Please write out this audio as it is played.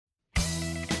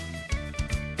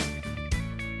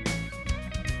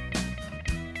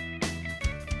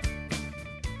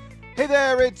Hey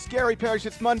there, it's Gary Parrish.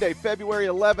 It's Monday, February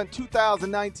 11,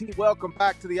 2019. Welcome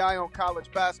back to the Eye on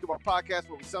College Basketball Podcast,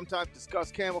 where we sometimes discuss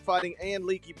camel fighting and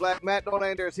leaky black. Matt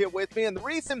Norlander is here with me, and the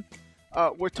reason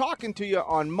we're talking to you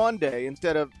on Monday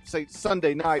instead of, say,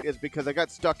 Sunday night is because I got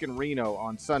stuck in Reno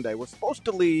on Sunday. We're supposed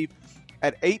to leave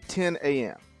at 8:10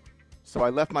 a.m., so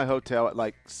I left my hotel at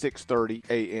like 6:30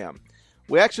 a.m.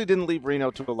 We actually didn't leave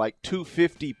Reno till like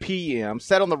 2:50 p.m.,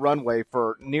 sat on the runway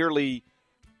for nearly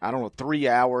 3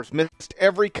 hours, missed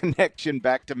every connection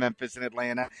back to Memphis and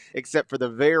Atlanta, except for the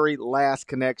very last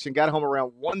connection. Got home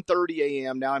around 1:30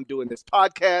 a.m. Now I'm doing this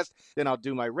podcast. Then I'll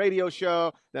do my radio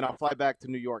show. Then I'll fly back to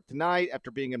New York tonight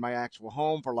after being in my actual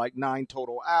home for like 9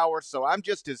 total hours. So I'm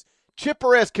just as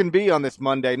chipper as can be on this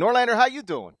Monday. Norlander, how you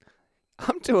doing?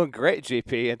 I'm doing great,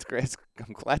 GP. It's great.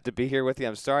 I'm glad to be here with you.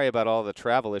 I'm sorry about all the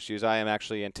travel issues. I am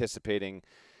actually anticipating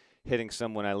hitting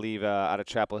some when I leave out of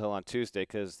Chapel Hill on Tuesday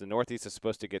because the Northeast is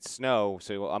supposed to get snow.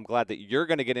 So I'm glad that you're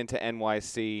going to get into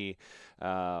NYC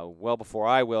well before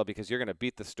I will because you're going to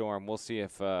beat the storm. We'll see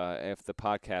if the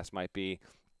podcast might be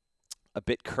a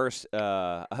bit cursed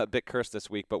this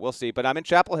week, but we'll see. But I'm in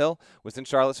Chapel Hill. Was in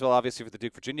Charlottesville, obviously, for the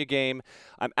Duke Virginia game.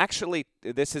 I'm actually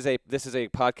this is a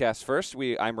podcast first.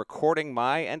 I'm recording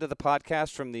my end of the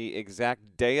podcast from the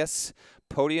exact dais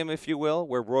podium, if you will,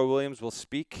 where Roy Williams will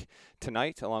speak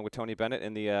tonight, along with Tony Bennett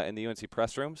in the UNC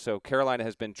press room. So Carolina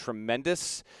has been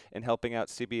tremendous in helping out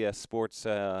CBS Sports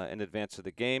in advance of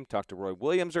the game. Talked to Roy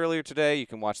Williams earlier today. You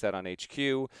can watch that on HQ.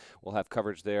 We'll have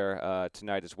coverage there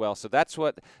tonight as well. So that's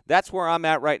where I'm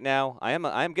at right now. I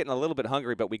am getting a little bit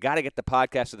hungry, but we got to get the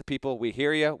podcast to the people. We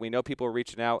hear you. We know people are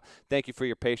reaching out. Thank you for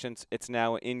your patience. It's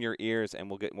now in your ears, and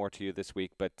we'll get more to you this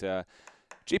week. But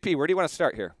GP, where do you want to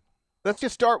start here? Let's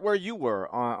just start where you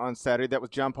were on Saturday. That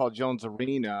was John Paul Jones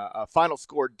Arena. Final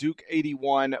score, Duke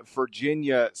 81,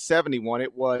 Virginia 71.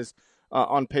 It was,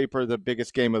 on paper, the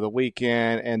biggest game of the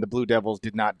weekend, and the Blue Devils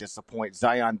did not disappoint.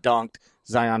 Zion dunked.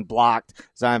 Zion blocked.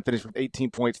 Zion finished with 18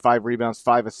 points, 5 rebounds,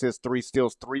 5 assists, 3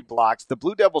 steals, 3 blocks. The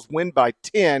Blue Devils win by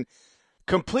 10,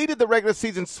 completed the regular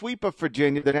season sweep of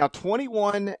Virginia. They're now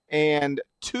 21-2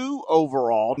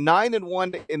 overall,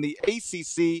 9-1 in the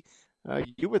ACC.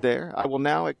 You were there. I will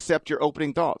now accept your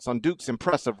opening thoughts on Duke's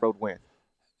impressive road win.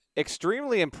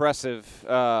 Extremely impressive.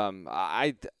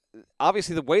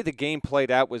 Obviously, the way the game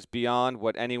played out was beyond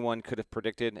what anyone could have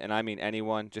predicted, and I mean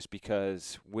anyone, just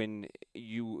because when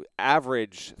you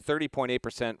average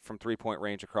 30.8% from three-point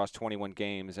range across 21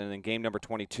 games, and in game number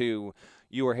 22,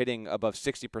 you are hitting above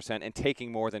 60% and taking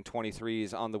more than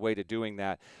 23s on the way to doing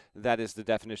that, that is the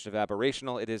definition of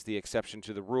aberrational. It is the exception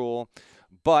to the rule.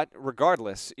 But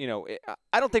regardless,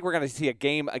 I don't think we're going to see a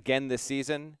game again this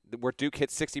season where Duke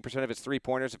hits 60% of its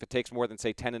three-pointers if it takes more than,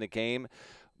 say, 10 in a game.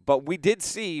 But we did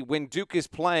see when Duke is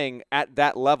playing at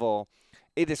that level,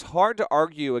 it is hard to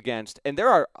argue against, and there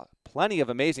are plenty of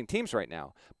amazing teams right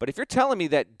now. But if you're telling me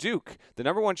that Duke, the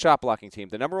number one shot blocking team,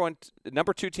 the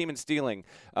number two team in stealing,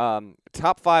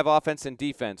 top 5 offense and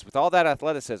defense, with all that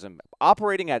athleticism,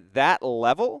 operating at that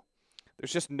level,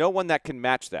 there's just no one that can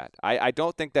match that. I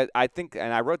think,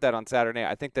 and I wrote that on Saturday,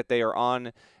 I think that they are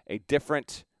on a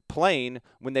different plane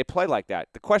when they play like that.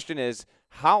 The question is,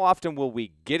 how often will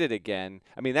we get it again?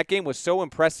 I mean, that game was so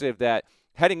impressive that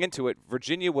heading into it,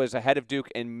 Virginia was ahead of Duke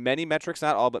in many metrics,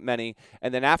 not all, but many.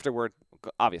 And then afterward,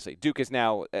 obviously, Duke is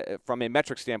now, from a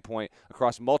metric standpoint,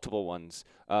 across multiple ones,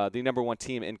 the number one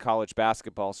team in college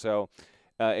basketball. So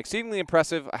exceedingly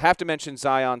impressive. I have to mention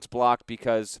Zion's block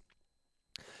because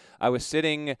I was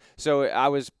sitting, so I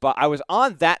was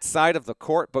on that side of the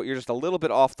court, but you're just a little bit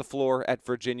off the floor at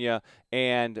Virginia,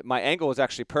 and my angle was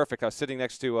actually perfect. I was sitting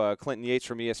next to Clinton Yates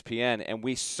from ESPN, and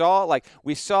we saw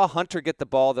Hunter get the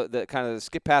ball, the kind of the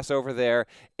skip pass over there,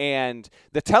 and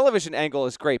the television angle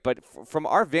is great, but from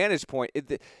our vantage point,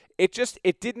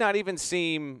 it did not even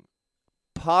seem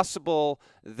possible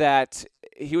that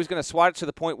he was going to swat it to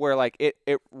the point where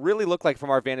it really looked like from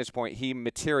our vantage point he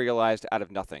materialized out of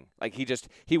nothing. Like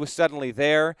he was suddenly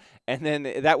there, and then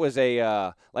that was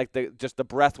the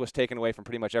breath was taken away from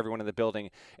pretty much everyone in the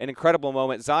building. An incredible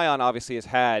moment. Zion obviously has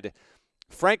had,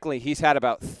 frankly, he's had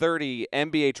about 30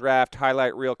 NBA draft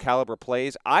highlight reel caliber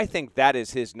plays. I think that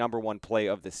is his number one play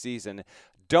of the season.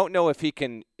 Don't know if he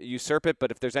can usurp it, but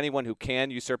if there's anyone who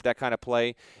can usurp that kind of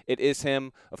play, it is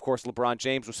him. Of course, LeBron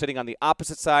James was sitting on the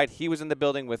opposite side. He was in the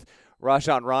building with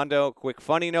Rajon Rondo. Quick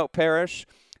funny note, Parrish.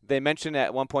 They mentioned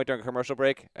at one point during a commercial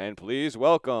break, and please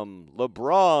welcome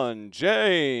LeBron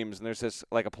James. And there's this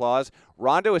applause.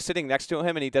 Rondo is sitting next to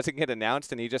him, and he doesn't get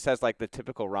announced, and he just has like the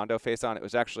typical Rondo face on. It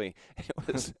was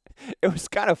it was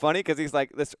kind of funny because he's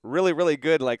like this really, really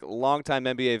good, like longtime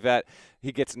NBA vet.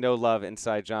 He gets no love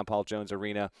inside John Paul Jones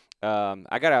Arena.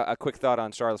 I got a quick thought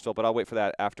on Charlottesville, but I'll wait for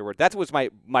that afterward. That was my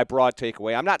broad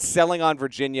takeaway. I'm not selling on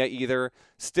Virginia either.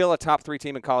 Still a top 3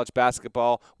 team in college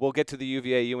basketball. We'll get to the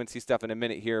UVA-UNC stuff in a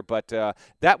minute here, but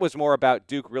that was more about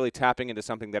Duke really tapping into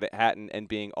something that it hadn't and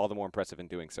being all the more impressive in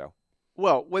doing so.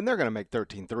 Well, when they're going to make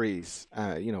 13 threes,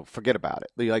 forget about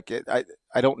it.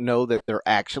 I don't know that they're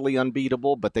actually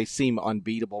unbeatable, but they seem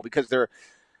unbeatable because they're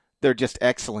just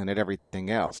excellent at everything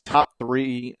else. Top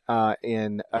 2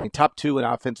 in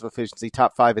offensive efficiency,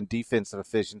 top 5 in defensive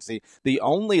efficiency. The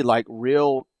only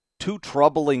real 2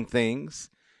 troubling things,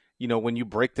 when you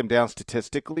break them down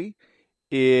statistically,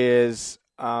 is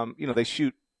they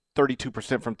shoot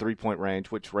 32% from three-point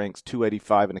range, which ranks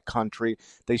 285 in the country.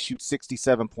 They shoot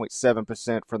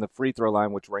 67.7% from the free throw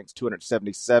line, which ranks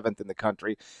 277th in the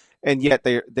country. And yet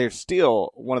they're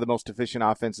still one of the most efficient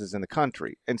offenses in the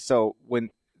country. And so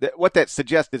what that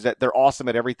suggests is that they're awesome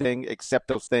at everything except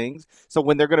those things. So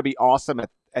when they're going to be awesome at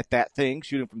that thing,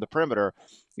 shooting from the perimeter,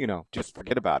 just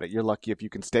forget about it. You're lucky if you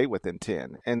can stay within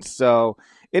 10. And so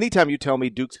anytime you tell me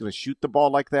Duke's going to shoot the ball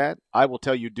like that, I will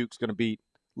tell you Duke's going to beat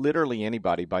literally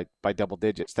anybody by double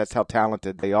digits. That's how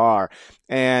talented they are.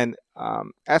 And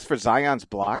as for Zion's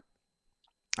block,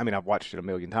 I've watched it a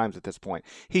million times at this point.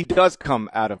 He does come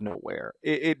out of nowhere.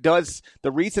 It does.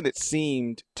 The reason it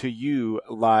seemed to you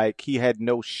like he had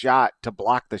no shot to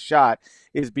block the shot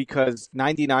is because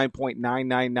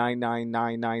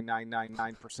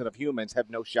 99.999999999% of humans have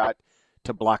no shot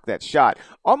to block that shot.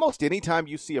 Almost anytime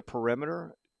you see a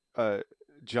perimeter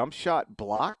jump shot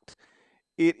blocked,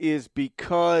 it is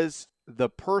because the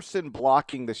person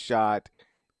blocking the shot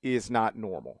is not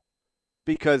normal.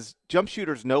 Because jump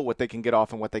shooters know what they can get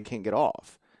off and what they can't get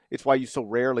off. It's why you so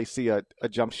rarely see a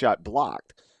jump shot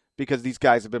blocked, because these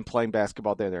guys have been playing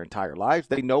basketball their entire lives.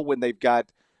 They know when they've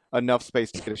got enough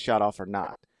space to get a shot off or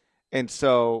not. And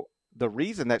so the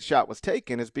reason that shot was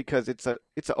taken is because it's an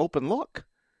open look.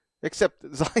 Except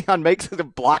Zion makes it a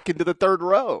block into the third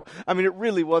row. It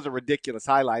really was a ridiculous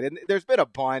highlight. And there's been a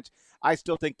bunch. I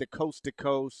still think the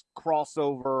coast-to-coast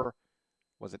crossover,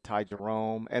 was it Ty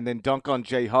Jerome, and then dunk on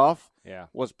Jay Huff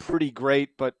was pretty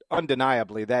great, but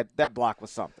undeniably that block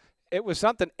was something. It was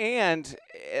something, and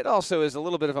it also is a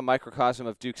little bit of a microcosm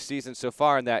of Duke's season so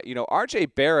far in that, R.J.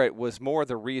 Barrett was more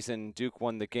the reason Duke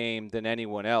won the game than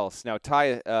anyone else. Now,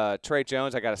 Trey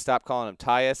Jones, I got to stop calling him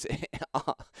Tyus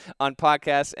on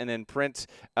podcasts and in print.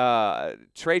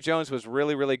 Trey Jones was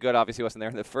really, really good. Obviously, he wasn't there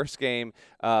in the first game,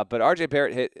 but R.J.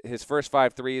 Barrett hit his first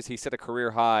 5 threes. He set a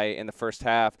career high in the first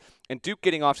half. And Duke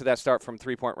getting off to that start from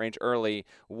three-point range early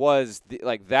was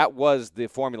that was the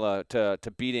formula to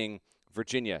beating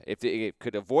Virginia. If they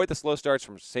could avoid the slow starts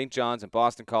from St. John's and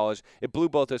Boston College, it blew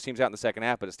both those teams out in the second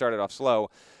half, but it started off slow.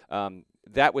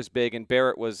 That was big, and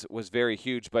Barrett was very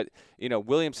huge. But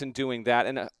Williamson doing that,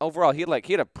 and overall he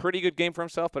had a pretty good game for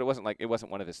himself, but it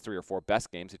wasn't one of his 3 or 4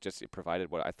 best games. It provided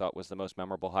what I thought was the most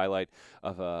memorable highlight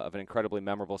of an incredibly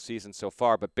memorable season so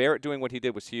far. But Barrett doing what he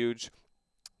did was huge.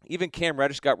 Even Cam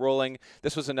Reddish got rolling.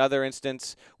 This was another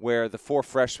instance where the 4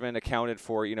 freshmen accounted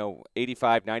for,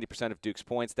 85, 90% of Duke's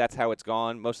points. That's how it's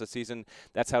gone most of the season.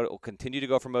 That's how it will continue to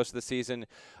go for most of the season.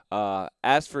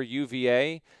 As for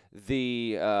UVA,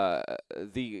 the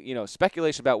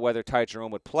speculation about whether Ty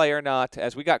Jerome would play or not,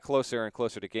 as we got closer and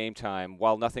closer to game time,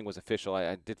 while nothing was official,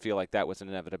 I did feel like that was an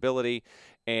inevitability.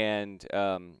 And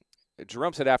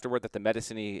Jerome said afterward that the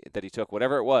medicine that he took,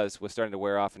 whatever it was starting to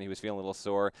wear off, and he was feeling a little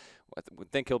sore. I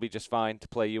would think he'll be just fine to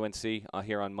play UNC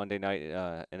here on Monday night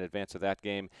in advance of that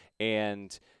game.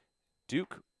 And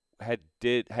Duke had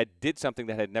did something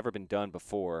that had never been done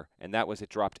before, and that was it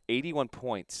dropped 81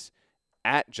 points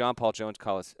at John Paul Jones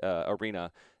College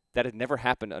Arena. That had never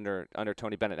happened under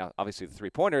Tony Bennett. Now, obviously, the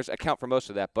 3-pointers account for most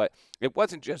of that, but it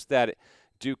wasn't just that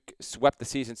Duke swept the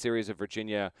season series of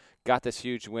Virginia, got this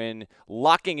huge win,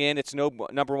 locking in its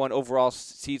number 1 overall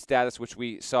seed status, which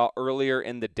we saw earlier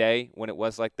in the day when it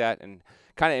was like that. And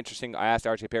kind of interesting, I asked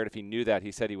R.J. Barrett if he knew that.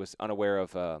 He said he was unaware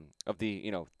of the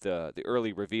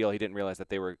early reveal. He didn't realize that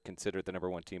they were considered the number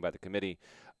 1 team by the committee.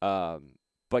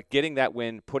 But getting that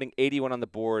win, putting 81 on the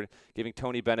board, giving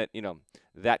Tony Bennett,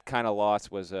 that kind of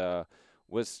loss was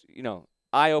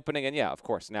eye-opening. And, yeah, of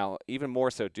course, now even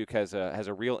more so, Duke has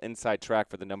a real inside track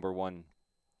for the number 1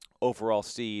 overall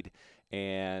seed.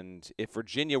 And if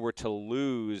Virginia were to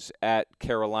lose at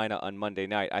Carolina on Monday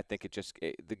night, I think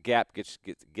the gap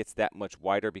gets that much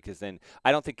wider, because then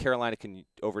I don't think Carolina can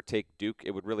overtake Duke.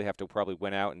 It would really have to probably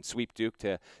win out and sweep Duke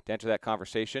to enter that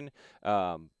conversation.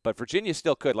 But Virginia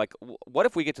still could. Like, what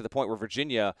if we get to the point where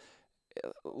Virginia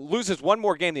loses one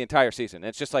more game the entire season?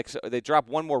 It's just like, so they drop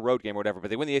one more road game or whatever, but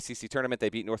they win the ACC tournament. They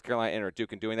beat North Carolina and or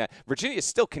Duke in doing that. Virginia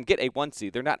still can get a 1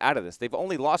 seed. They're not out of this. They've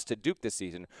only lost to Duke this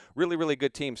season. Really, really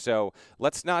good team. So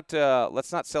let's not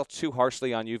sell too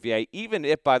harshly on UVA. Even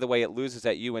if, by the way, it loses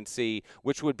at UNC,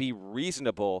 which would be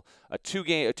reasonable. A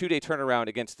two-day turnaround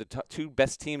against the two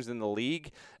best teams in the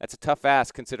league. That's a tough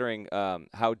ask, considering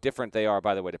how different they are,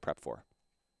 by the way, to prep for.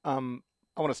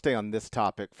 I want to stay on this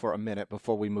topic for a minute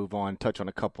before we move on, touch on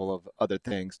a couple of other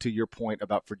things. To your point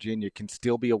about Virginia can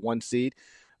still be a 1 seed,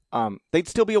 they'd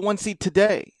still be a 1 seed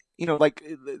today. Like,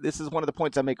 this is one of the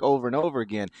points I make over and over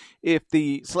again. If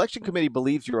the selection committee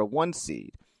believes you're a 1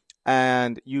 seed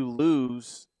and you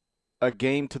lose a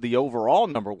game to the overall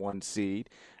number 1 seed,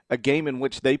 a game in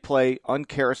which they play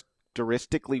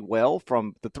uncharacteristically well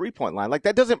from the 3-point line, like,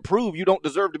 that doesn't prove you don't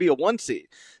deserve to be a 1 seed.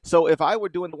 So if I were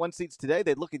doing the 1 seeds today,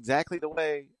 they'd look exactly the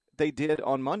way they did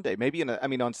on Monday, maybe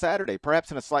on Saturday,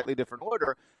 perhaps in a slightly different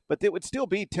order, but it would still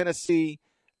be Tennessee,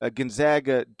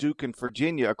 Gonzaga, Duke, and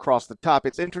Virginia across the top.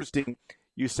 It's interesting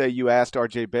you say you asked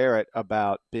R.J. Barrett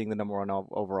about being the number 1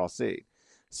 overall seed.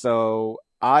 So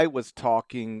I was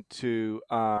talking to,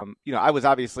 I was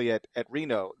obviously at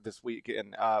Reno this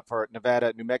weekend for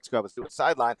Nevada, New Mexico. I was doing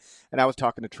sideline, and I was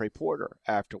talking to Trey Porter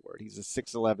afterward. He's a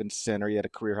 6'11" center. He had a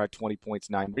career-high 20 points,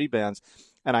 9 rebounds.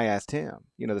 And I asked him,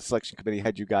 the selection committee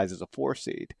had you guys as a 4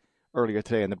 seed earlier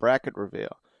today in the bracket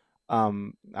reveal. I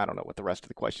don't know what the rest of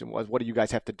the question was. What do you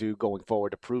guys have to do going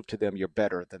forward to prove to them you're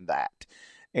better than that?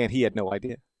 And he had no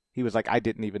idea. He was like, I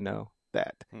didn't even know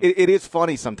that. It is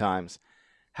funny sometimes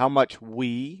how much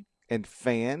we and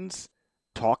fans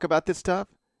talk about this stuff,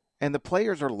 and the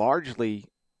players are largely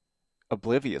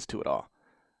oblivious to it all.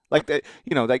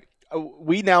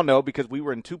 We now know, because we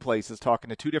were in 2 places talking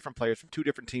to 2 different players from 2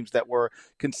 different teams that were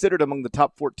considered among the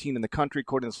top 14 in the country,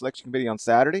 according to the selection committee on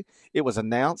Saturday. It was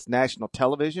announced, national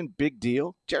television, big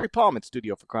deal. Jerry Palm in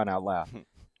studio, for crying out loud.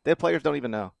 Their players don't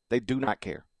even know. They do not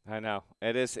care. I know.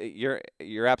 It is.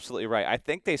 You're absolutely right. I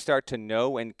think they start to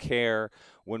know and care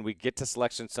when we get to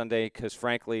Selection Sunday, because,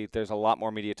 frankly, there's a lot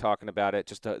more media talking about it.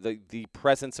 Just the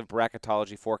presence of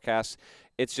bracketology forecasts,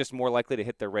 it's just more likely to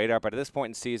hit their radar. But at this point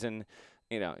in season,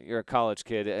 you're a college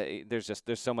kid. There's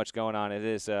so much going on.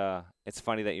 It's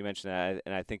funny that you mentioned that,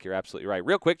 and I think you're absolutely right.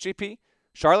 Real quick, GP,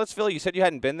 Charlottesville, you said you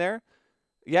hadn't been there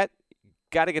yet.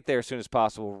 Got to get there as soon as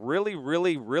possible. Really,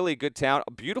 really, really good town.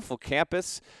 A beautiful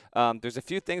campus. There's a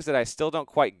few things that I still don't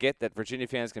quite get that Virginia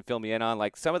fans can fill me in on.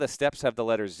 Like, some of the steps have the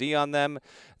letter Z on them.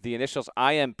 The initials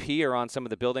IMP are on some of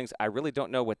the buildings. I really don't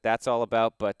know what that's all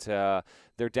about, but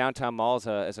their downtown mall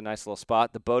is a nice little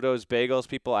spot. The Bodo's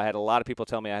Bagels, I had a lot of people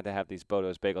tell me I had to have these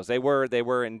Bodo's Bagels. They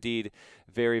were indeed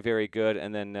very, very good.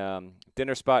 And then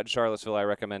dinner spot in Charlottesville I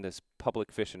recommend is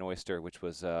Public Fish and Oyster, which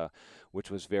was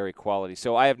very quality.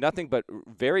 So I have nothing but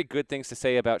very good things to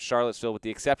say about Charlottesville, with the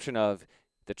exception of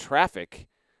the traffic.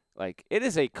 Like, it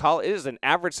is an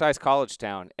average-sized college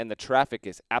town, and the traffic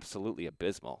is absolutely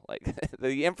abysmal. Like,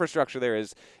 the infrastructure there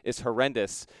is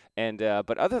horrendous, and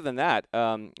but other than that,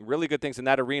 really good things. And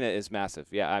that arena is massive.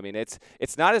 Yeah, I mean, it's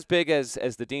not as big as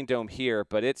the Dean Dome here,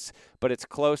 but it's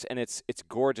close, and it's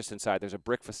gorgeous inside. There's a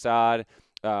brick facade.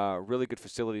 Really good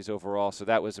facilities overall, so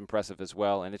that was impressive as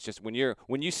well. And it's just when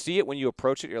you see it, when you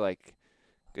approach it, you're like,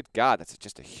 good God, that's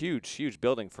just a huge, huge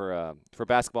building for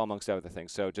basketball, amongst other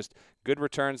things. So just good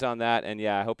returns on that, and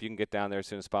yeah, I hope you can get down there as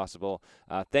soon as possible.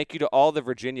 Thank you to all the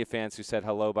Virginia fans who said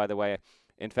hello, by the way.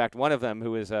 In fact, one of them,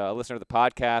 who is a listener to the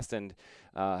podcast and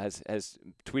has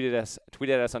tweeted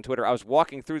us on Twitter. I was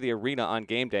walking through the arena on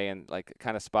game day and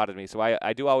kind of spotted me. So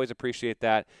I do always appreciate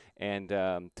that. And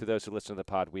to those who listen to the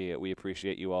pod, we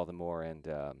appreciate you all the more. And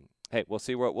hey, we'll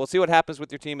see what happens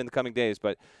with your team in the coming days.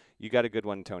 But you got a good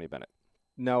one, Tony Bennett.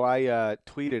 No, I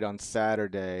tweeted on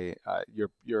Saturday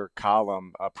your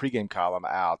column, pregame column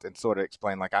out, and sort of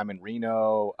explained, like, I'm in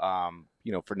Reno,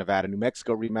 for Nevada, New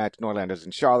Mexico rematch. Norlander's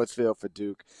in Charlottesville for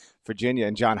Duke, Virginia.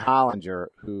 And John Hollinger,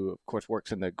 who, of course,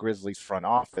 works in the Grizzlies front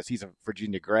office, he's a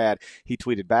Virginia grad. He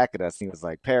tweeted back at us. And he was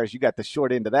like, Parrish, you got the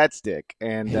short end of that stick.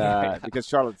 And because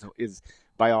Charlottesville is,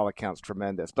 by all accounts,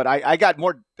 tremendous. But I got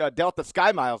more Delta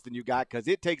Sky Miles than you got, because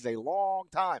it takes a long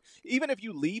time. Even if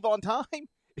you leave on time,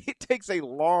 it takes a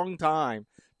long time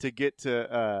to get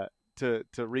to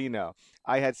Reno.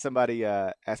 I had somebody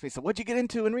ask me, so what'd you get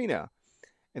into in Reno?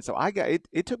 And so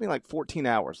it took me like 14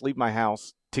 hours, leave my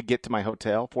house to get to my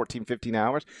hotel, 14, 15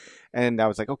 hours. And I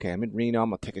was like, okay, I'm in Reno. I'm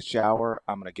going to take a shower.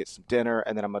 I'm going to get some dinner.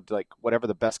 And then I'm going to, like, whatever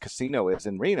the best casino is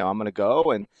in Reno, I'm going to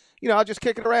go and, I'll just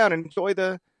kick it around and enjoy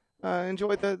the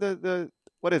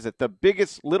what is it? The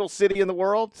biggest little city in the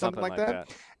world, something like that.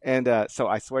 And so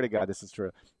I swear to God, this is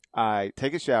true. I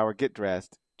take a shower, get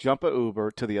dressed, jump a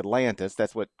Uber to the Atlantis.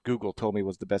 That's what Google told me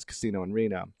was the best casino in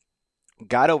Reno.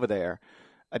 Got over there.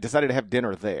 I decided to have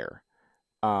dinner there.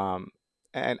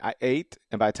 And I ate.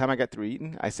 And by the time I got through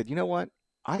eating, I said, you know what?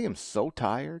 I am so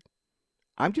tired.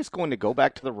 I'm just going to go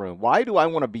back to the room. Why do I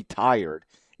want to be tired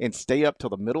and stay up till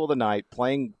the middle of the night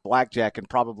playing blackjack and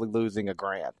probably losing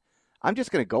 $1,000? I'm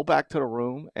just going to go back to the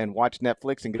room and watch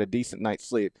Netflix and get a decent night's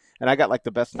sleep. And I got like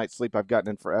the best night's sleep I've gotten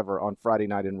in forever on Friday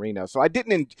night in Reno. So I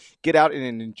didn't get out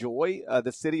and enjoy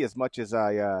the city as much as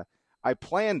I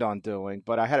planned on doing,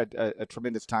 but I had a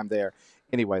tremendous time there.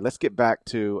 Anyway, let's get back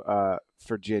to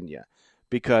Virginia,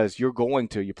 because you're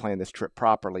plan this trip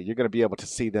properly. You're going to be able to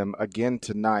see them again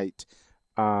tonight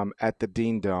at the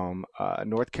Dean Dome,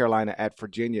 North Carolina at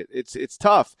Virginia. It's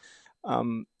tough.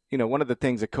 One of the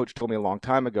things that Coach told me a long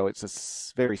time ago, it's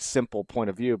a very simple point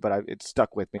of view, but it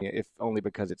stuck with me, if only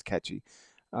because it's catchy.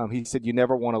 He said, you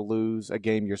never want to lose a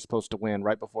game you're supposed to win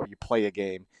right before you play a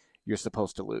game you're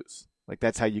supposed to lose. Like,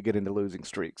 that's how you get into losing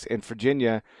streaks. And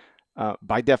Virginia,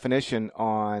 by definition,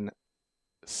 on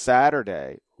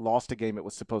Saturday, lost a game it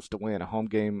was supposed to win, a home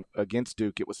game against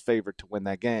Duke. It was favored to win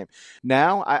that game.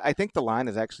 Now, I think the line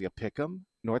is actually a pick-em,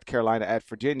 North Carolina at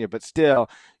Virginia, but still,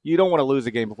 you don't want to lose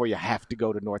a game before you have to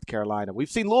go to North Carolina. We've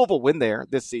seen Louisville win there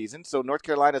this season, so North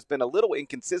Carolina's been a little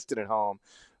inconsistent at home.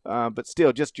 But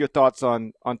still, just your thoughts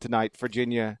on tonight,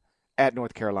 Virginia at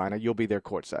North Carolina. You'll be there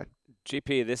courtside.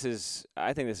 GP,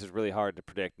 I think this is really hard to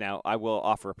predict. Now, I will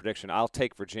offer a prediction. I'll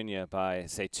take Virginia by,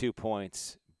 say, 2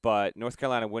 points. But North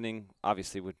Carolina winning,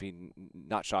 obviously, would be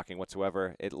not shocking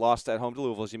whatsoever. It lost at home to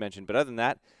Louisville, as you mentioned. But other than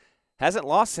that, hasn't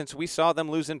lost since we saw them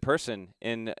lose in person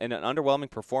in an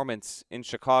underwhelming performance in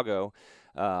Chicago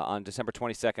on December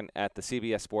 22nd at the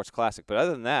CBS Sports Classic. But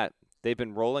other than that, they've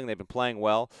been rolling. They've been playing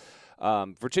well.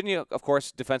 Virginia, of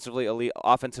course, defensively, elite,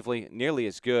 offensively, nearly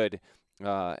as good,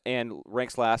 and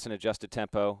ranks last in adjusted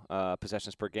tempo,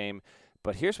 possessions per game.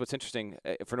 But here's what's interesting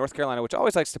for North Carolina, which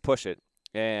always likes to push it.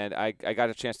 And I got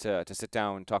a chance to sit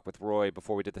down and talk with Roy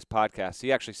before we did this podcast.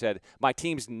 He actually said, my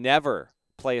teams never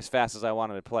play as fast as I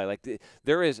wanted to play. Like,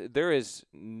 there is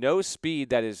no speed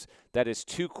that is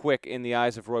too quick in the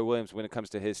eyes of Roy Williams when it comes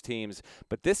to his teams.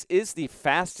 But this is the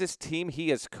fastest team he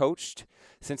has coached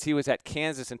since he was at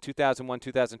Kansas in 2001,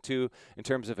 2002 in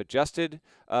terms of adjusted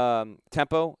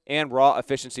tempo and raw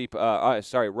efficiency,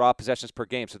 raw possessions per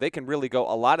game. So they can really go.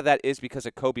 A lot of that is because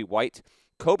of Kobe White.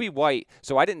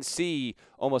 So I didn't see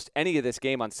almost any of this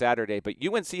game on Saturday, but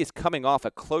UNC is coming off a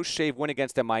close shave win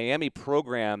against a Miami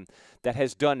program that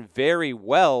has done very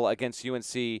well against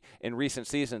UNC in recent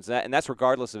seasons, and that's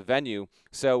regardless of venue.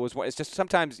 So it's just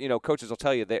sometimes, coaches will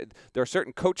tell you that there are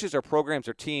certain coaches or programs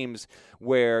or teams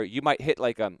where you might hit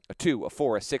like a 2, a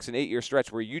 4, a 6, an 8-year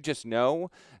stretch where you just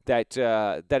know that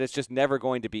it's just never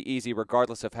going to be easy,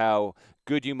 regardless of how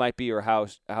good you might be or how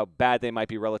bad they might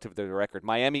be relative to their record.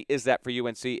 Miami is that for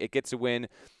UNC. It gets a win.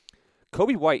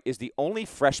 Kobe White is the only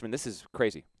freshman. This is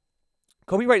crazy.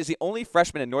 Kobe White is the only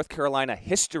freshman in North Carolina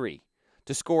history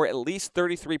to score at least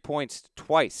 33 points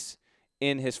twice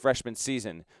in his freshman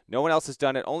season. No one else has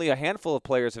done it. Only a handful of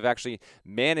players have actually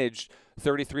managed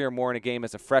 33 or more in a game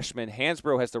as a freshman.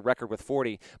 Hansbrough has the record with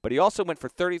 40, but he also went for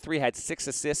 33, had 6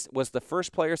 assists, was the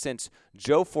first player since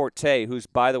Joe Forte, who's,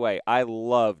 by the way, I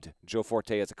loved Joe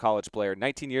Forte as a college player.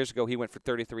 19 years ago, he went for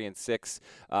 33 and 6.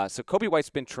 So Kobe White's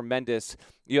been tremendous.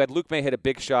 You had Luke May hit a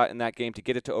big shot in that game to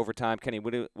get it to overtime. Kenny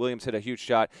Williams hit a huge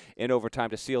shot in overtime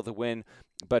to seal the win.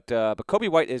 But Kobe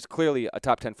White is clearly a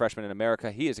top 10 freshman in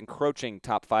America. He is encroaching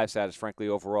top 5 status, frankly,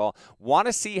 overall. Want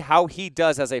to see how he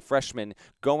does as a freshman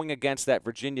going against that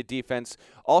Virginia defense.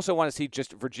 Also want to see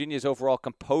just Virginia's overall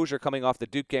composure coming off the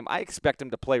Duke game. I expect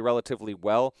him to play relatively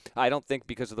well. I don't think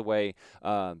because of the way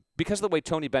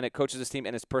Tony Bennett coaches this team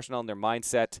and his personnel and their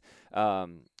mindset.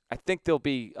 I think they'll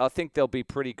be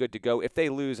pretty good to go. If they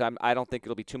lose, I don't think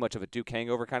it'll be too much of a Duke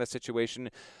hangover kind of situation.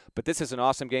 But this is an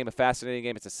awesome game, a fascinating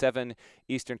game. It's a 7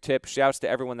 Eastern tip. Shouts to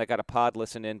everyone that got a pod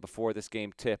listen in before this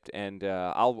game tipped. And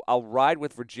I'll ride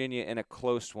with Virginia in a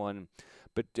close one,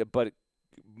 but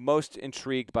most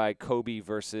intrigued by Kobe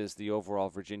versus the overall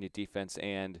Virginia defense.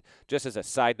 And just as a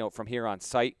side note from here on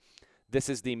site, this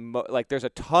is there's a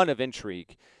ton of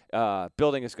intrigue.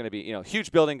 Building is going to be,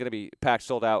 huge building, going to be packed,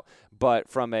 sold out. But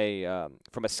from a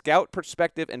scout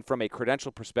perspective and from a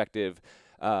credential perspective,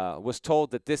 was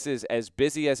told that this is as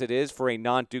busy as it is for a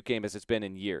non-Duke game as it's been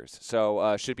in years.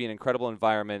 So should be an incredible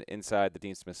environment inside the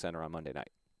Dean Smith Center on Monday night.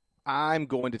 I'm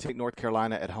going to take North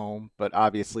Carolina at home, but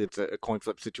obviously it's a coin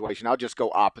flip situation. I'll just go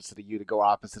opposite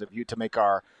of you to make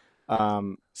our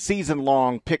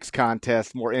season-long picks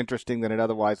contest more interesting than it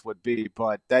otherwise would be.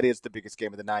 But that is the biggest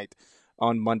game of the night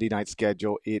on Monday night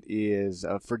schedule. It is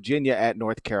Virginia at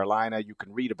North Carolina. You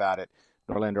can read about it.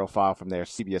 Orlando file from there,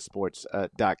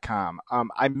 cbssports.com.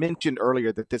 I mentioned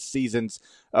earlier that this season's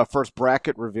first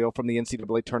bracket reveal from the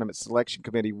NCAA Tournament Selection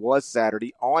Committee was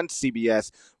Saturday on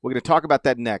CBS. We're going to talk about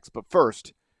that next. But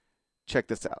first, check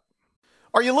this out.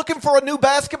 Are you looking for a new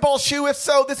basketball shoe? If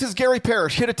so, this is Gary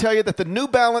Parrish here to tell you that the New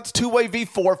Balance 2-Way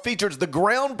V4 features the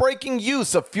groundbreaking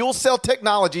use of fuel cell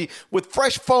technology with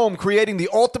fresh foam, creating the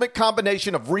ultimate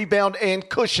combination of rebound and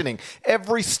cushioning.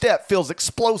 Every step feels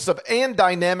explosive and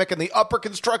dynamic, and the upper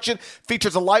construction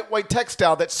features a lightweight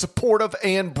textile that's supportive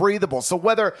and breathable. So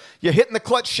whether you're hitting the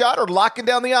clutch shot or locking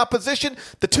down the opposition,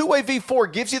 the 2-Way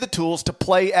V4 gives you the tools to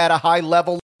play at a high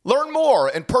level. Learn more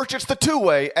and purchase the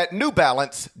 2-Way at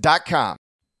newbalance.com.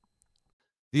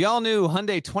 The all-new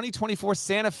Hyundai 2024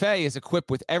 Santa Fe is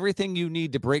equipped with everything you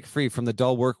need to break free from the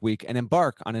dull work week and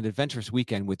embark on an adventurous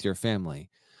weekend with your family.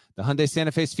 The Hyundai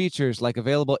Santa Fe's features like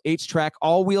available H-Track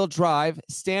all-wheel drive,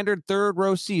 standard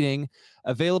third-row seating,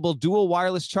 available dual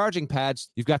wireless charging pads.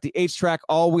 You've got the H-Track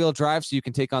all-wheel drive so you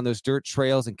can take on those dirt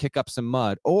trails and kick up some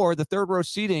mud. Or the third-row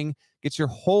seating gets your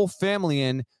whole family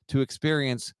in to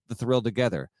experience the thrill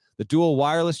together. The dual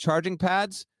wireless charging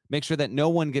pads make sure that no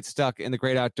one gets stuck in the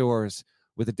great outdoors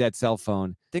with a dead cell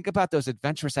phone. Think about those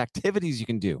adventurous activities you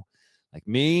can do. Like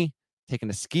me, taking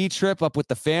a ski trip up with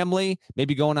the family,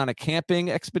 maybe going on a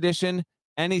camping expedition,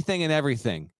 anything and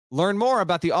everything. Learn more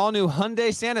about the all-new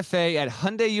Hyundai Santa Fe at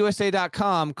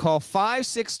HyundaiUSA.com. Call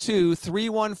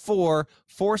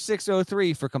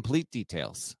 562-314-4603 for complete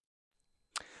details.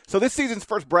 So this season's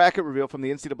first bracket reveal from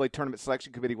the NCAA Tournament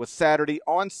Selection Committee was Saturday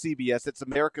on CBS. It's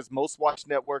America's most watched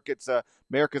network. It's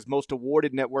America's most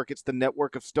awarded network. It's the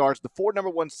network of stars. The 4 number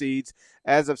 1 seeds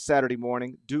as of Saturday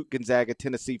morning: Duke, Gonzaga,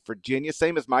 Tennessee, Virginia.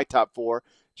 Same as my top 4,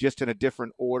 just in a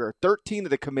different order. 13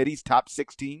 of the committee's top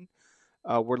 16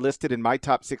 were listed in my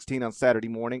top 16 on Saturday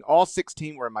morning. All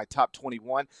 16 were in my top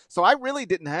 21. So I really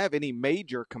didn't have any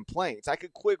major complaints. I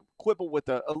could quibble with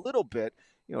a little bit.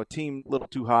 A team a little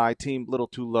too high, team a little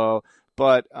too low.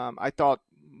 But I thought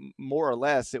more or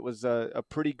less it was a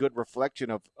pretty good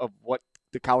reflection of what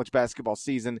the college basketball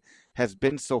season has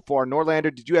been so far.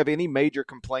 Norlander, did you have any major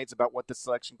complaints about what the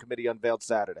selection committee unveiled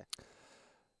Saturday?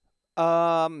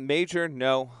 Major,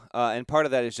 no. And part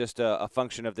of that is just a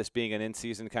function of this being an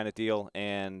in-season kind of deal.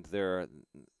 And there's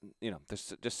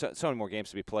just so many more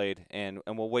games to be played. And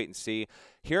we'll wait and see.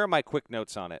 Here are my quick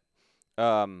notes on it.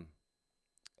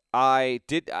 They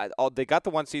got the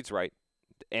 1 seeds right,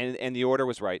 and the order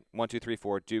was right. 1, 2, 3,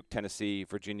 4, Duke, Tennessee,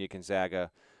 Virginia, Gonzaga.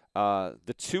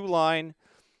 The 2 line,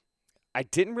 I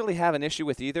didn't really have an issue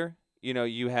with either.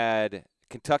 You had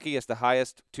Kentucky as the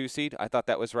highest 2 seed. I thought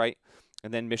that was right.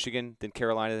 And then Michigan, then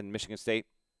Carolina, then Michigan State.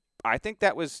 I think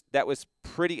that was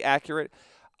pretty accurate.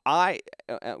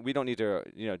 We don't need to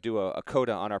do a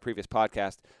coda on our previous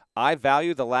podcast. I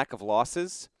value the lack of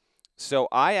losses, so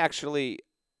I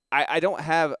don't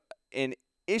have an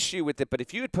issue with it, but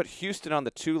if you had put Houston on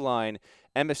the 2 line,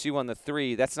 MSU on the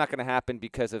 3, that's not going to happen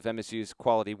because of MSU's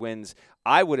quality wins.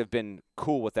 I would have been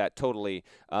cool with that totally.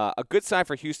 A good sign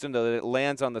for Houston, though, that it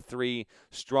lands on the 3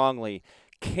 strongly.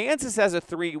 Kansas as a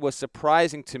 3 was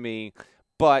surprising to me,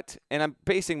 and I'm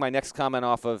basing my next comment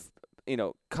off of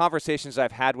conversations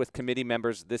I've had with committee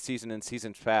members this season and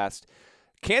seasons past.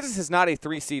 Kansas is not a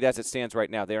 3 seed as it stands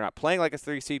right now. They are not playing like a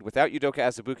 3 seed. Without Udoka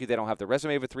Azubuike, they don't have the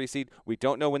resume of a 3 seed. We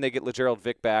don't know when they get LaGerald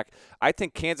Vick back. I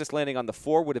think Kansas landing on the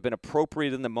 4 would have been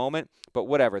appropriate in the moment, but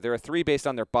whatever. They're a 3 based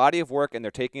on their body of work, and they're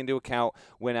taking into account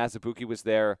when Azubuike was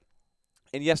there.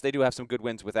 And yes, they do have some good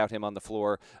wins without him on the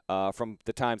floor from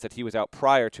the times that he was out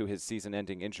prior to his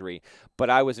season-ending injury.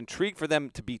 But I was intrigued for them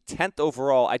to be 10th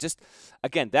overall.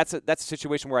 That's a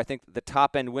situation where I think the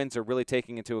top-end wins are really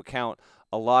taking into account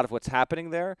a lot of what's happening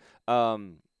there.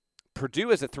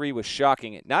 Purdue as a 3 was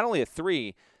shocking. Not only a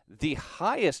 3, the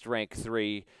highest-ranked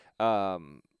 3.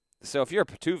 So if you're a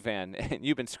Purdue fan and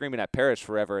you've been screaming at Parrish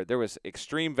forever, there was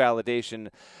extreme validation.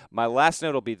 My last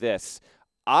note will be this.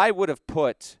 I would have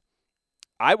put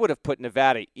I would have put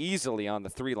Nevada easily on the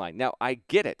 3 line. Now, I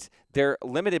get it. They're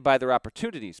limited by their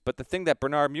opportunities. But the thing that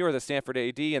Bernard Muir, the Stanford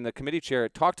AD and the committee chair,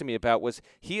 talked to me about was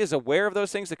he is aware of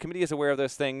those things. The committee is aware of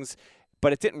those things,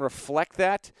 but it didn't reflect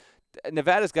that.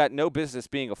 Nevada's got no business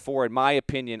being a 4, in my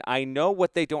opinion. I know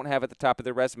what they don't have at the top of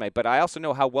their resume, but I also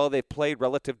know how well they've played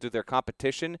relative to their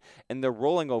competition, and they're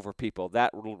rolling over people.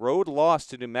 That road loss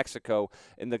to New Mexico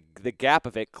and the gap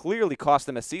of it clearly cost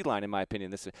them a seed line, in my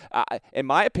opinion. In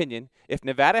my opinion, if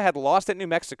Nevada had lost at New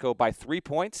Mexico by 3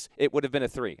 points, it would have been a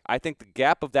 3. I think the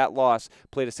gap of that loss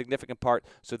played a significant part,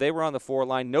 so they were on the 4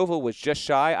 line. Nova was just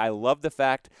shy. I love the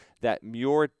fact that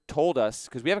Muir told us,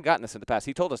 because we haven't gotten this in the past,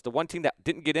 he told us the one team that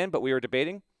didn't get in but we were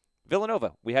debating,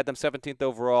 Villanova. We had them 17th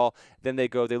overall. Then they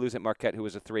lose at Marquette, who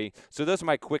was a 3. So those are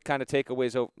my quick kind of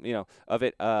takeaways of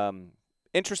it.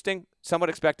 Interesting,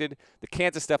 somewhat expected. The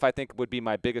Kansas stuff, I think, would be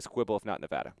my biggest quibble, if not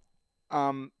Nevada.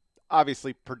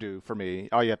 Obviously, Purdue, for me,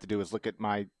 all you have to do is look at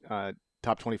my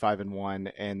top 25 and 1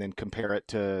 and then compare it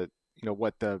to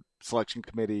what the selection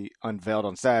committee unveiled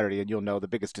on Saturday, and you'll know the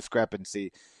biggest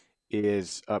discrepancy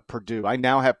is Purdue. I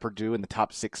now have Purdue in the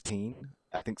top 16.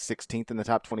 I think 16th in the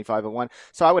top 25 and 1.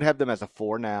 So I would have them as a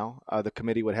 4 now. The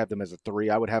committee would have them as a 3.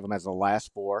 I would have them as the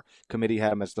last 4. Committee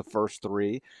had them as the first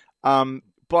 3.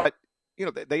 But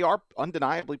they are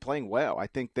undeniably playing well. I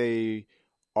think they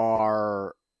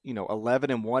are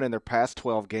 11 and 1 in their past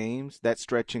 12 games. That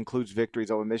stretch includes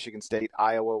victories over Michigan State,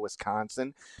 Iowa,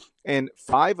 Wisconsin, and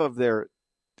 5 of their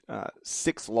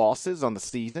 6 losses on the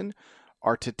season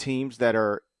are to teams that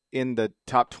are in the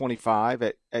top 25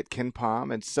 at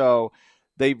KenPom. And so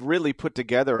they've really put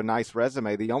together a nice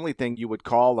resume. The only thing you would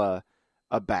call a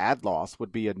bad loss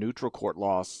would be a neutral court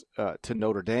loss to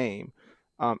Notre Dame.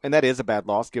 And that is a bad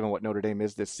loss given what Notre Dame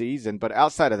is this season. But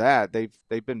outside of that,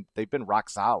 they've been rock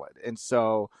solid. And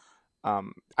so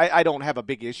I don't have a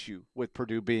big issue with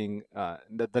Purdue being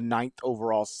the 9th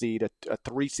overall seed, a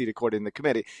 3 seed according to the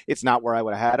committee. It's not where I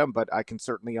would have had them, but I can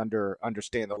certainly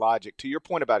understand the logic. To your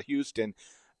point about Houston,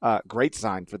 great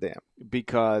sign for them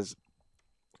because,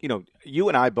 you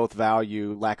and I both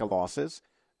value lack of losses.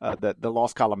 The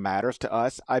loss column matters to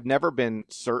us. I've never been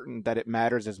certain that it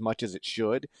matters as much as it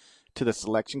should to the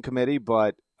selection committee,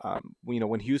 but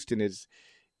when Houston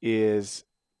is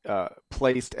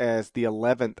placed as the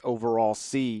 11th overall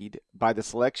seed by the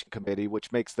selection committee,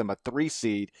 which makes them a 3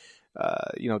 seed,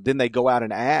 then they go out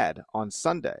and add on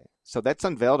Sunday. So that's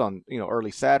unveiled on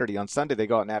early Saturday. On Sunday they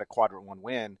go out and add a quadrant 1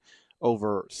 win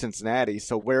over Cincinnati.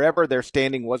 So wherever their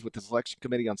standing was with the selection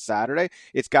committee on Saturday,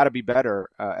 it's got to be better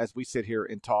as we sit here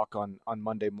and talk on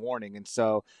Monday morning. And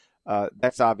so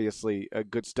that's obviously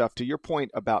good stuff. To your point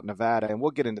about Nevada, and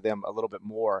we'll get into them a little bit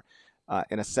more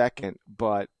in a second,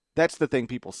 but that's the thing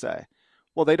people say.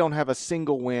 Well, they don't have a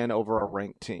single win over a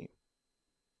ranked team.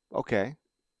 Okay.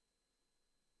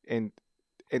 And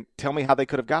tell me how they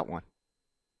could have got one.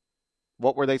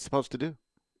 What were they supposed to do?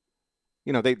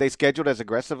 They scheduled as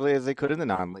aggressively as they could in the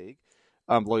non-league.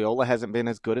 Loyola hasn't been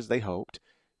as good as they hoped.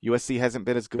 USC hasn't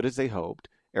been as good as they hoped.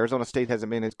 Arizona State hasn't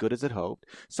been as good as it hoped.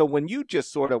 So when you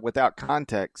just sort of, without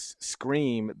context,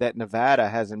 scream that Nevada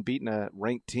hasn't beaten a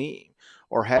ranked team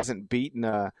or hasn't beaten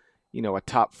a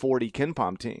top 40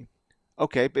 KenPom team,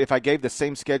 okay, but if I gave the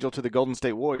same schedule to the Golden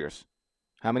State Warriors,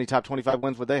 how many top 25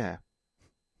 wins would they have?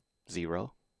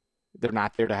 0. They're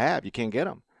not there to have. You can't get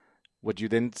them. Would you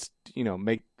then,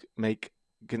 make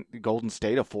Golden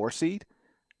State a 4 seed?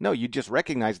 No, you just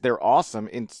recognize they're awesome,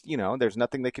 and there's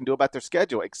nothing they can do about their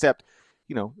schedule except,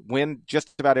 win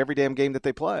just about every damn game that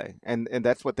they play, and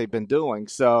that's what they've been doing.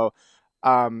 So,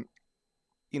 I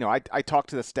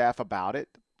talked to the staff about it,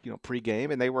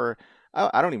 pregame, and they were,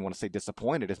 I don't even want to say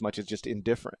disappointed as much as just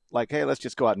indifferent. Like, hey, let's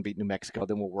just go out and beat New Mexico,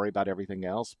 then we'll worry about everything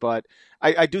else. But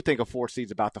I do think a 4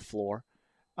 seed's about the floor.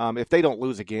 If they don't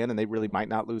lose again, and they really might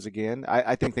not lose again,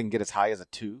 I think they can get as high as a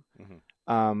 2.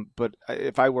 Mm-hmm. But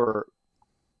if I were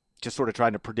just sort of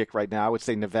trying to predict right now, I would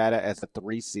say Nevada as a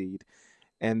 3 seed.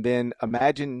 And then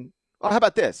imagine, how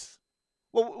about this?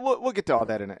 Well, we'll get to all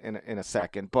that in a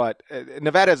second. But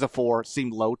Nevada as a 4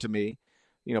 seemed low to me,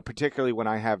 particularly when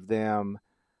I have them,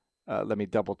 let me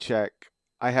double check.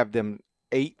 I have them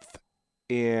 8th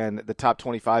in the top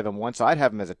 25 and 1. So I'd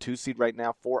have them as a 2 seed right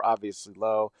now. 4 obviously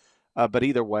low. But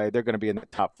either way, they're going to be in the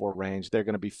top 4 range. They're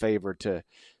going to be favored to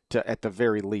at the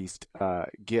very least,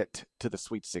 get to the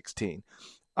Sweet 16.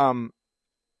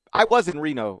 I was in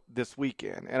Reno this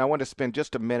weekend, and I want to spend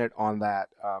just a minute on that.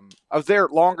 I was there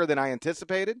longer than I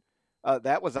anticipated.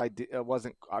 That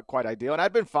wasn't quite ideal, and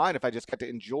I'd been fine if I just got to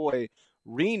enjoy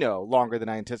Reno longer than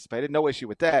I anticipated. No issue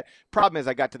with that. Problem is,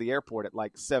 I got to the airport at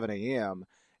like 7 a.m.,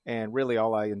 and really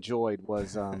all I enjoyed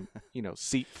was,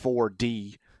 seat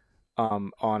 4D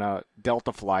on a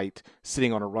Delta flight,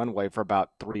 sitting on a runway for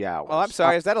about 3 hours. Oh, I'm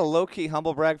sorry. Is that a low-key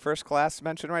humble brag first class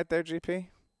mention right there, GP?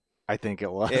 I think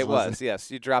it was. It wasn't was,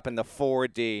 yes. You dropping the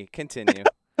 4D. Continue.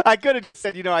 I could have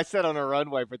said, I sat on a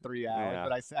runway for 3 hours, Yeah.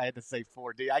 but I had to say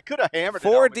 4D. I could have hammered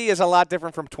 4D is a lot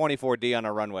different from 24D on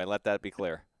a runway. Let that be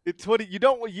clear. 4D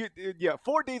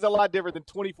is a lot different than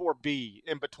 24B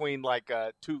in between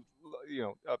two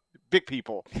big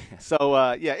people. So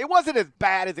it wasn't as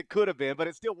bad as it could have been, but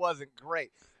it still wasn't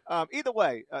great. Either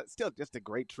way, still just a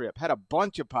great trip. Had a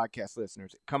bunch of podcast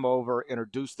listeners come over,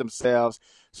 introduce themselves,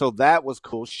 so that was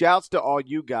cool. Shouts to all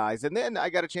you guys, and then I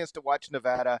got a chance to watch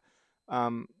Nevada.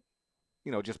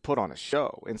 Just put on a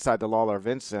show inside the Lawler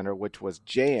Event Center, which was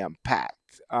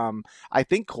jam-packed. I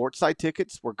think courtside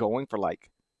tickets were going for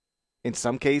in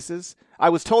some cases. I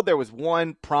was told there was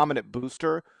one prominent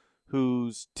booster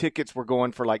whose tickets were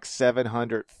going for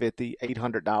 $750,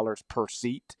 $800 per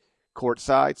seat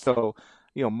courtside. So,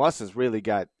 Muss has really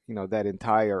got, that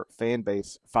entire fan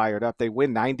base fired up. They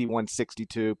win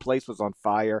 91-62. Place was on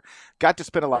fire. Got to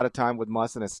spend a lot of time with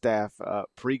Muss and his staff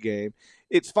pregame.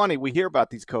 It's funny, we hear about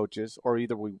these coaches, or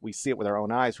either we see it with our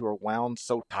own eyes, who are wound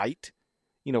so tight,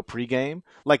 pregame.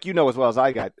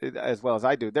 As well as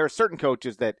I do. There are certain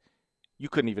coaches that you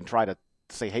couldn't even try to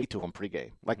say hey to them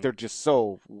pregame. They're just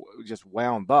so just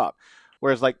wound up.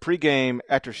 Whereas pregame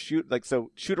after shoot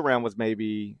around was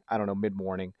maybe, I don't know,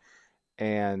 mid-morning.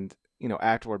 And,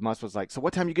 afterward Muss was like, so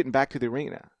what time are you getting back to the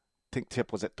arena? I think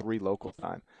tip was at 3 local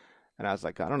time. And I was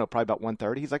like, I don't know, probably about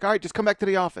 1:30. He's like, all right, just come back to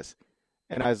the office.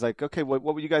 And I was like, okay, what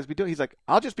will you guys be doing? He's like,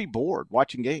 I'll just be bored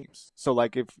watching games. So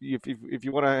if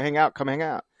you want to hang out, come hang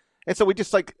out. And so we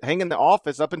just hang in the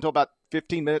office up until about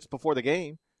 15 minutes before the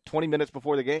game. 20 minutes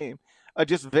before the game,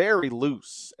 just very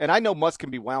loose. And I know Muss can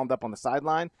be wound up on the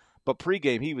sideline, but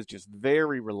pregame he was just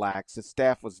very relaxed. His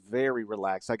staff was very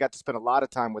relaxed. I got to spend a lot of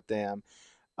time with them.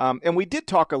 And we did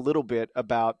talk a little bit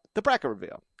about the bracket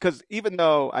reveal, because even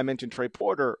though I mentioned Trey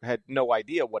Porter had no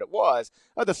idea what it was,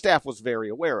 the staff was very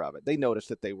aware of it. They noticed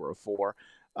that they were a 4.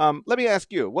 Let me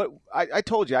ask you, what I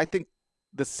told you, I think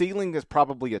the ceiling is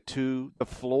probably a 2. The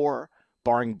floor,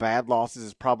 barring bad losses,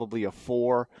 is probably a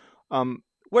 4.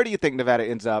 Where do you think Nevada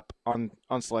ends up on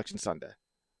Selection Sunday?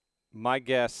 My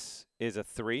guess is a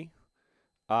 3.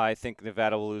 I think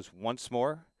Nevada will lose once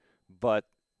more, but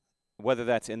whether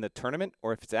that's in the tournament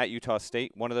or if it's at Utah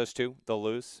State, one of those two, they'll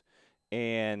lose.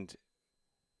 And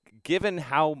given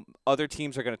how other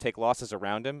teams are going to take losses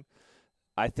around him,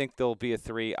 I think there'll be a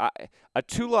 3. A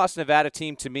 2-loss Nevada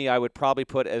team, to me, I would probably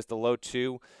put as the low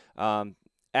 2.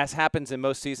 As happens in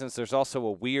most seasons, there's also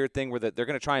a weird thing where they're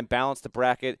going to try and balance the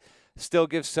bracket, still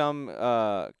give some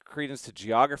credence to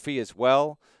geography as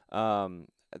well.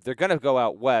 They're going to go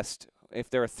out west. If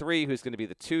they're a 3, who's going to be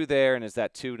the 2 there? And is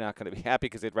that 2 not going to be happy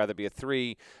because they'd rather be a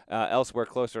 3 elsewhere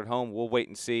closer at home? We'll wait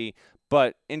and see.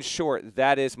 But in short,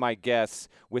 that is my guess,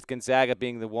 with Gonzaga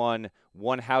being the one.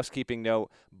 One housekeeping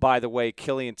note, by the way,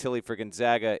 Killian Tilly for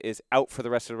Gonzaga is out for the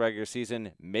rest of the regular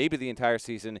season, maybe the entire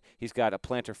season. He's got a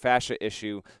plantar fascia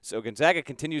issue. So Gonzaga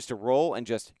continues to roll and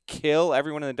just kill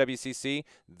everyone in the WCC.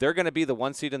 They're going to be the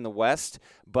 1 seed in the West,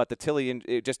 but the Tilly,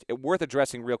 worth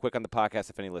addressing real quick on the podcast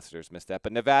if any listeners missed that.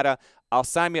 But Nevada, I'll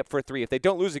sign me up for a 3. If they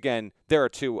don't lose again, they're a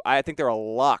 2. I think they're a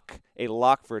lock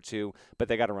for a 2, but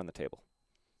they got to run the table.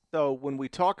 So when we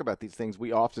talk about these things,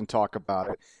 we often talk about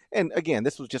it. And again,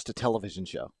 this was just a television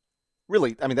show.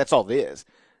 Really, I mean, that's all it is.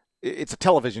 It's a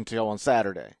television show on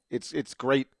Saturday. It's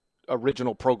great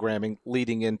original programming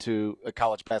leading into a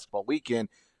college basketball weekend,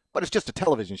 but it's just a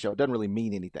television show. It doesn't really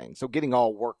mean anything. So getting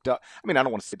all worked up, I mean, I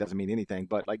don't want to say it doesn't mean anything,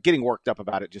 but getting worked up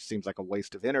about it just seems like a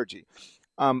waste of energy.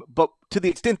 But to the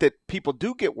extent that people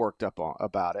do get worked up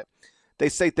about it, they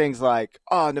say things like,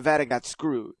 oh, Nevada got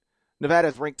screwed.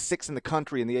 Nevada's ranked 6th in the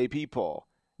country in the AP poll.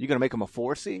 You're going to make them a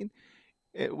 4 seed?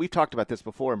 We've talked about this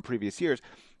before in previous years.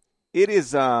 It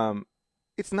is,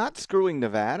 it's not screwing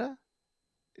Nevada,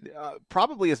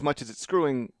 probably as much as it's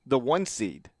screwing the 1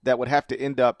 seed that would have to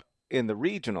end up in the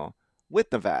regional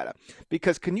with Nevada.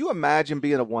 Because can you imagine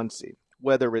being a 1 seed,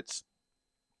 whether it's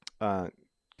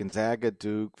Gonzaga,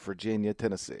 Duke, Virginia,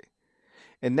 Tennessee,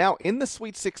 and now in the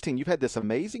Sweet 16, you've had this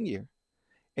amazing year,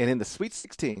 and in the Sweet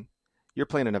 16, you're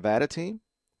playing a Nevada team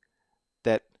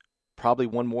that probably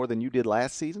won more than you did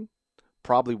last season,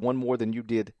 probably won more than you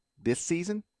did this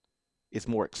season, is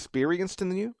more experienced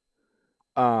than you,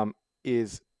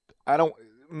 is I don't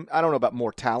know about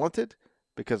more talented,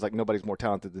 because nobody's more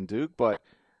talented than Duke, but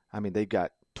I mean, they've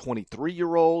got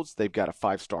 23-year-olds, they've got a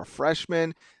 5-star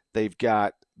freshman, they've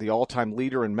got the all-time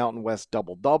leader in Mountain West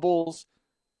double-doubles.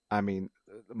 I mean,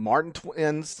 Martin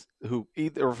twins, who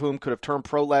either of whom could have turned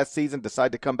pro last season,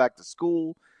 decide to come back to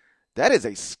school. That is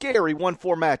a scary 1-4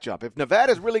 matchup. If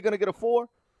Nevada's really going to get a 4,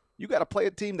 you got to play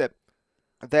a team that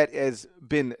has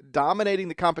been dominating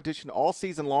the competition all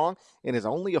season long and is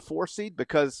only a 4 seed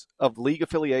because of league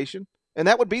affiliation. And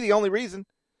that would be the only reason.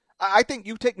 I think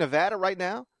you take Nevada right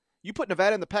now. You put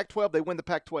Nevada in the Pac-12, they win the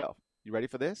Pac-12. You ready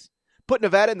for this? Put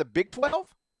Nevada in the Big 12.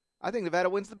 I think Nevada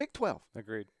wins the Big 12.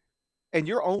 Agreed. And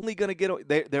you're only going to get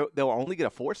they'll only get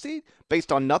a 4 seed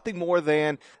based on nothing more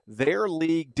than their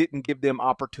league didn't give them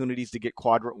opportunities to get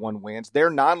quadrant 1 wins. Their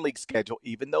non-league schedule,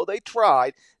 even though they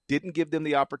tried, didn't give them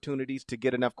the opportunities to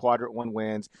get enough quadrant 1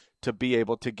 wins to be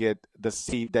able to get the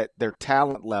seed that their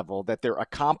talent level, that their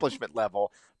accomplishment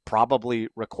level probably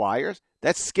requires.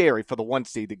 That's scary for the 1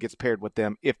 seed that gets paired with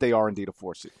them if they are indeed a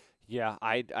 4 seed. Yeah,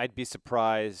 I'd be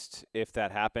surprised if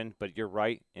that happened, but you're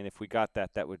right. And if we got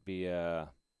that, that would be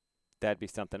that'd be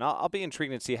something. I'll be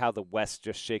intrigued to see how the West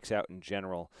just shakes out in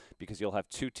general, because you'll have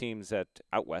 2 teams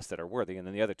out West that are worthy, and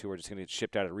then the other 2 are just going to get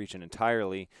shipped out of the region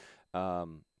entirely.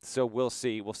 So we'll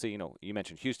see. We'll see. You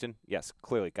mentioned Houston. Yes,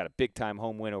 clearly got a big-time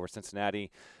home win over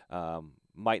Cincinnati.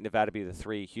 Might Nevada be the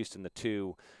 3, Houston the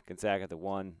 2, Gonzaga the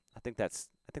 1? I think that's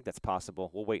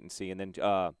possible. We'll wait and see. And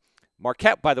then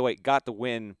Marquette, by the way, got the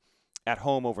win at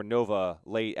home over Nova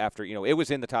late after, it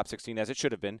was in the top 16 as it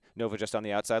should have been. Nova just on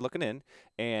the outside looking in.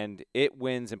 And it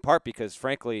wins in part because,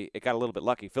 frankly, it got a little bit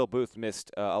lucky. Phil Booth missed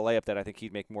a layup that I think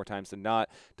he'd make more times than not.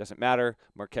 Doesn't matter.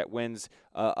 Marquette wins.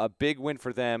 A big win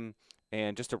for them.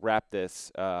 And just to wrap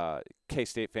this,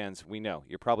 K-State fans, we know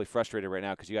you're probably frustrated right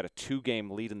now because you got a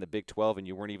 2-game lead in the Big 12 and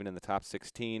you weren't even in the top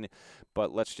 16.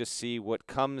 But let's just see what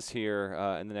comes here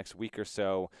in the next week or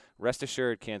so. Rest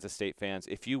assured, Kansas State fans,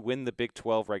 if you win the Big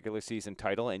 12 regular season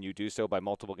title and you do so by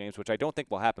multiple games, which I don't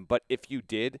think will happen, but if you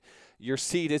did, your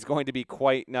seed is going to be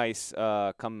quite nice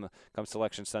come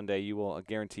Selection Sunday. You will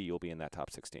guarantee you'll be in that top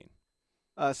 16.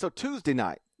 So Tuesday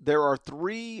night, there are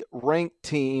 3 ranked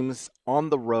teams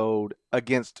on the road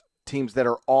against teams that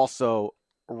are also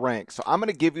ranked. So I'm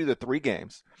going to give you the 3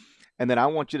 games, and then I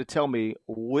want you to tell me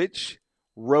which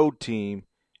road team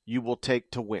you will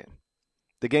take to win.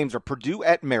 The games are Purdue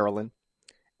at Maryland,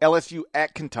 LSU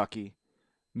at Kentucky,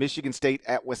 Michigan State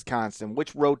at Wisconsin.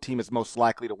 Which road team is most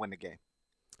likely to win the game?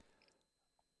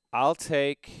 I'll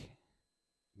take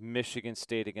Michigan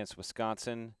State against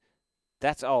Wisconsin.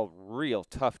 That's all real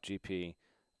tough, GP.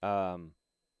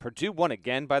 Purdue won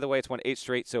again, by the way. It's won 8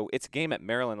 straight, so it's a game at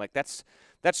Maryland. Like, that's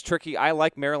tricky. I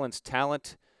like Maryland's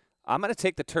talent. I'm going to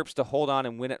take the Terps to hold on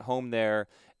and win at home there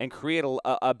and create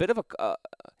a bit of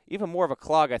even more of a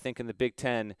clog, I think, in the Big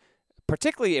Ten,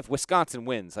 particularly if Wisconsin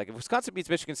wins. Like, if Wisconsin beats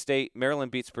Michigan State,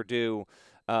 Maryland beats Purdue,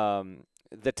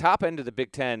 the top end of the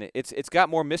Big Ten, it's got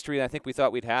more mystery than I think we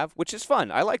thought we'd have, which is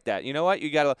fun. I like that. You know what? You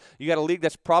got a league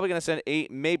that's probably going to send 8,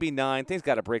 maybe 9. Things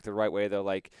got to break the right way, though.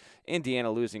 Like,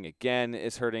 Indiana losing again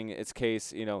is hurting its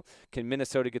case. Can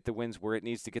Minnesota get the wins where it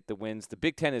needs to get the wins? The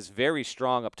Big Ten is very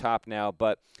strong up top now,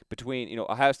 but between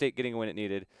Ohio State getting a win it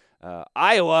needed,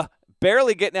 Iowa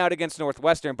barely getting out against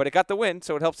Northwestern, but it got the win,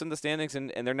 so it helps in the standings, and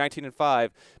they're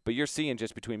 19-5. But you're seeing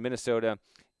just between Minnesota,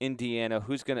 Indiana,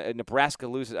 Nebraska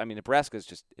loses. I mean, Nebraska's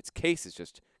just, its case is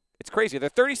just, it's crazy. They're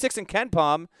 36 in Ken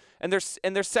Palm, and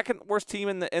they're second worst team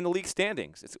in the league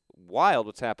standings. It's wild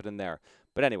what's happening there.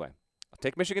 But anyway, I'll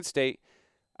take Michigan State.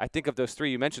 I think of those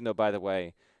 3 you mentioned, though, by the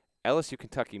way, LSU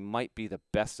Kentucky might be the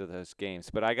best of those games,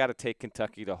 but I got to take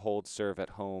Kentucky to hold serve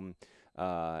at home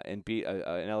and beat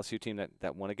an LSU team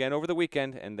that won again over the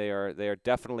weekend, and they are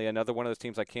definitely another one of those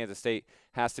teams like Kansas State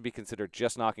has to be considered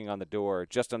just knocking on the door,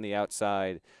 just on the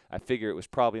outside. I figure it was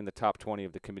probably in the top 20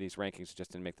 of the committee's rankings,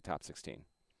 just didn't make the top 16.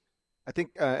 I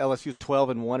think LSU's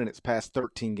 12-1 in its past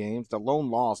 13 games. The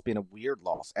lone loss being a weird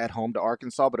loss at home to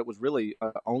Arkansas, but it was really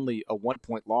only a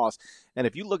 1-point loss. And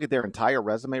if you look at their entire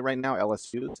resume right now,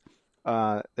 LSU's,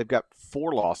 they've got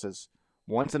 4 losses.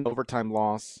 One's an overtime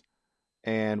loss,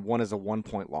 and one is a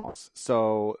 1-point loss.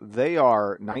 So they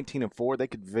are 19-4. They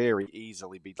could very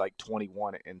easily be like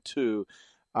 21-2.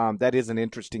 That is an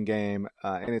interesting game,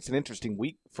 and it's an interesting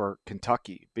week for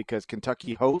Kentucky because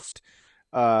Kentucky hosts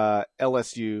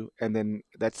LSU, and then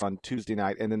that's on Tuesday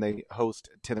night, and then they host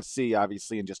Tennessee,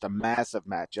 obviously, in just a massive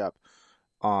matchup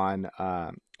on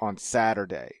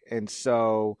Saturday. And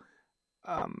so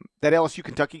that LSU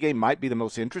Kentucky game might be the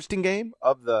most interesting game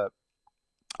of the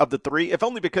 3, if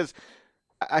only because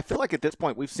I feel like at this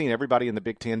point we've seen everybody in the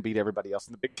Big Ten beat everybody else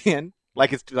in the Big Ten.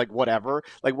 Like, it's like whatever.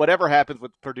 Like, whatever happens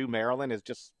with Purdue, Maryland is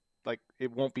just like,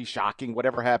 it won't be shocking.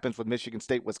 Whatever happens with Michigan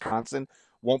State, Wisconsin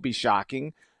won't be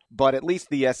shocking. But at least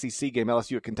the SEC game,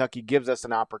 LSU at Kentucky, gives us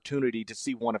an opportunity to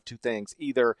see one of 2 things.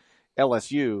 Either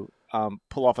LSU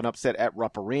pull off an upset at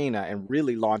Rupp Arena and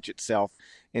really launch itself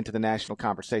into the national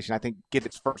conversation. I think get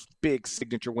its first big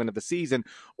signature win of the season,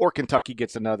 or Kentucky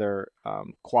gets another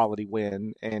quality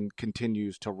win and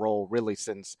continues to roll really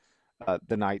since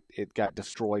the night it got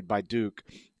destroyed by Duke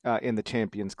in the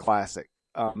Champions Classic.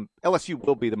 LSU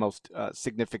will be the most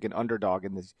significant underdog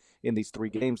in these three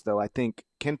games, though. I think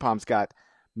KenPom's got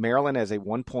Maryland as a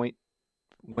 1-point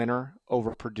winner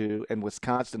over Purdue and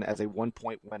Wisconsin as a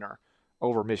 1-point winner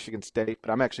over Michigan State. But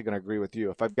I'm actually going to agree with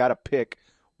you. If I've got to pick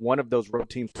one of those road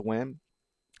teams to win,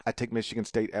 I take Michigan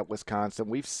State at Wisconsin.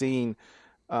 We've seen,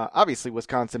 obviously,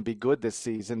 Wisconsin be good this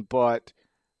season, but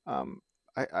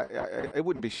it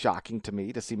wouldn't be shocking to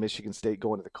me to see Michigan State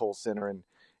go into the Kohl Center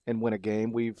and win a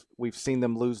game. We've seen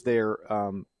them lose there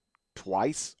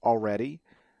twice already.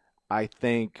 I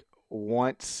think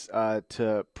once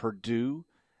to Purdue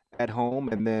at home,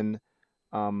 and then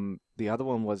the other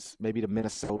one was maybe to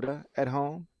Minnesota at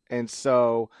home. And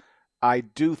so I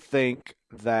do think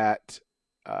that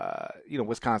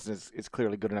Wisconsin is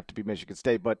clearly good enough to beat Michigan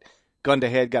State, but gun to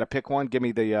head, got to pick one. Give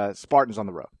me the Spartans on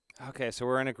the road. Okay, so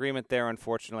we're in agreement there.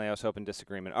 Unfortunately, I was hoping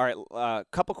disagreement. All right, a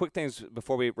couple quick things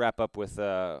before we wrap up with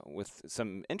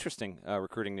some interesting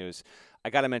recruiting news. I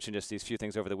got to mention just these few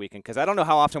things over the weekend because I don't know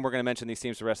how often we're going to mention these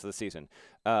teams the rest of the season.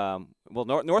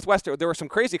 Northwestern, there were some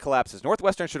crazy collapses.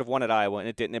 Northwestern should have won at Iowa, and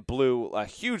it didn't. It blew a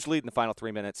huge lead in the final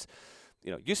 3 minutes.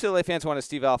 UCLA fans wanted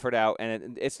Steve Alford out,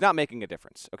 and it's not making a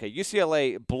difference. Okay,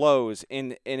 UCLA blows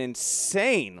in an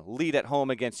insane lead at home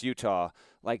against Utah.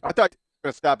 Like I thought.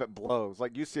 Going to stop at blows,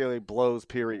 like UCLA blows,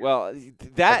 period. Well,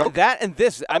 that and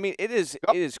this, I mean, it is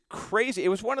crazy. It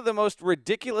was one of the most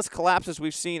ridiculous collapses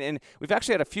we've seen, and we've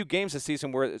actually had a few games this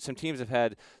season where some teams have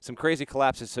had some crazy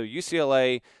collapses. So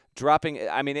UCLA dropping,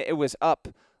 I mean, it was up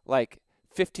like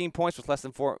 15 points with less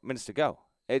than 4 minutes to go.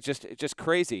 It's just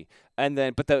crazy. And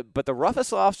then, but the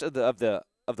roughest loss of the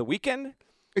weekend.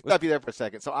 Stop you there for a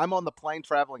second. So I'm on the plane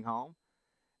traveling home.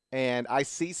 And I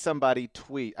see somebody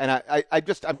tweet, and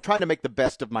I'm trying to make the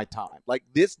best of my time. Like,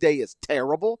 this day is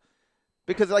terrible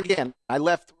because, again, I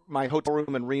left my hotel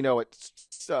room in Reno at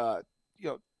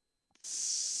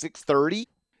 6:30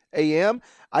 a.m.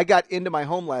 I got into my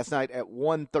home last night at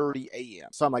 1:30 a.m.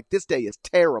 So I'm like, this day is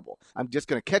terrible. I'm just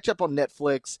going to catch up on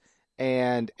Netflix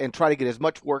and try to get as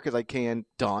much work as I can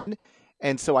done.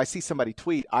 And so I see somebody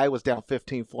tweet, I was down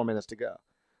 4 minutes to go.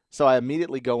 So I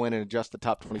immediately go in and adjust the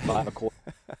top 25 a quarter.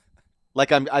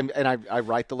 Like I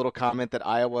write the little comment that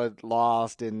Iowa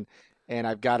lost and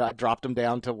I dropped them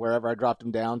down to wherever I dropped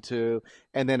them down to,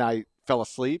 and then I fell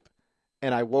asleep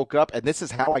and I woke up, and this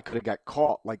is how I could have got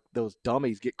caught. Like those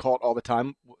dummies get caught all the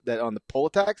time that on the poll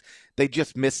attacks, they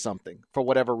just miss something for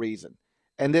whatever reason.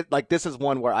 And this is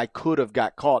one where I could have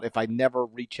got caught if I never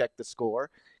rechecked the score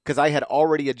because I had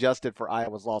already adjusted for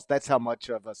Iowa's loss. That's how much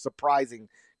of a surprising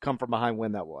come from behind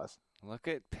win that was. Look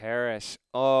at Parrish.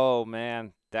 Oh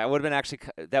man, that would have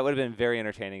been very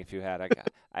entertaining if you had.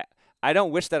 I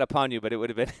don't wish that upon you, but it would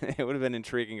have been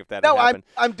intriguing if that had happened.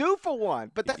 I'm due for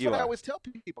one, but that's what I always tell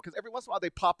people because every once in a while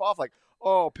they pop off like,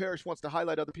 oh, Parrish wants to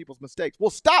highlight other people's mistakes. Well,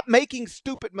 stop making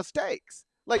stupid mistakes.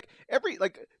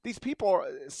 These people are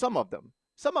some of them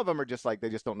are just like they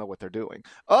just don't know what they're doing.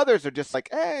 Others are just like,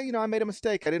 hey, I made a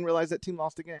mistake. I didn't realize that team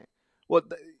lost a game. Well,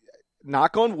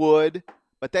 knock on wood.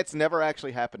 But that's never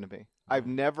actually happened to me. I've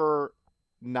never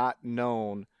not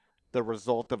known the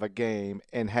result of a game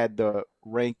and had the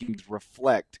rankings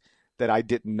reflect that I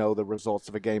didn't know the results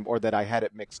of a game or that I had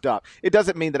it mixed up. It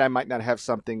doesn't mean that I might not have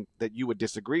something that you would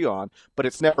disagree on, but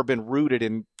it's never been rooted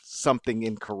in something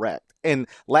incorrect. And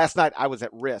last night I was at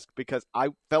risk because I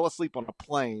fell asleep on a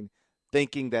plane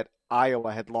thinking that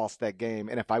Iowa had lost that game.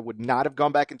 And if I would not have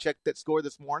gone back and checked that score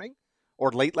this morning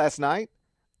or late last night,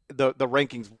 the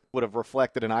rankings would have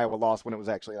reflected an Iowa loss when it was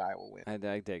actually an Iowa win.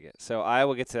 I dig it. So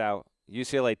Iowa gets it out.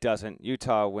 UCLA doesn't.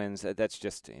 Utah wins. That's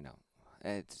just,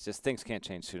 it's just things can't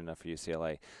change soon enough for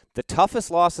UCLA. The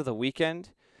toughest loss of the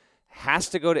weekend has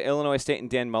to go to Illinois State and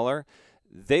Dan Muller.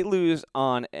 They lose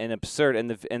on an absurd, and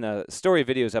the story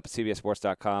video is up at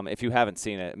CBSSports.com if you haven't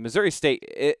seen it. Missouri State,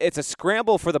 it's a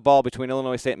scramble for the ball between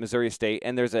Illinois State and Missouri State,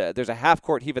 and there's a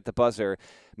half-court heave at the buzzer.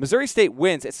 Missouri State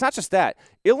wins. It's not just that.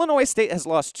 Illinois State has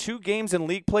lost 2 games in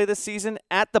league play this season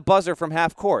at the buzzer from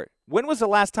half-court. When was the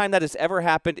last time that has ever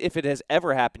happened, if it has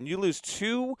ever happened? You lose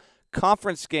 2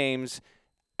 conference games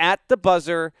at the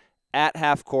buzzer at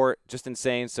half court, just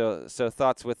insane. So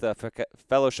thoughts with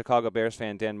fellow Chicago Bears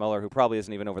fan Dan Muller, who probably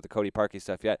isn't even over the Cody Parkey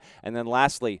stuff yet. And then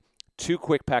lastly, 2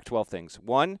 quick Pac-12 things.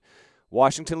 One,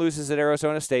 Washington loses at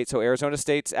Arizona State, so Arizona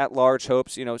State's at-large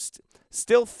hopes,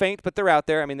 still faint, but they're out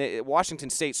there. I mean, Washington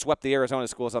State swept the Arizona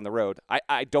schools on the road.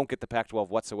 I don't get the Pac-12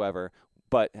 whatsoever,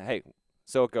 but hey,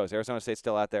 so it goes. Arizona State's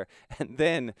still out there. And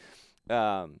then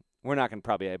we're not going to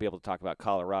probably be able to talk about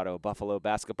Colorado, Buffalo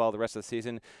basketball the rest of the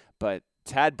season, but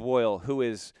Tad Boyle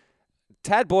is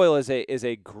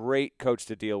a great coach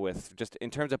to deal with. Just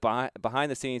in terms of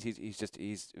behind the scenes,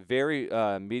 he's very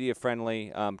media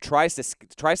friendly. Tries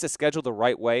to schedule the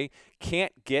right way.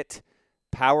 Can't get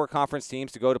power conference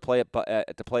teams to go to play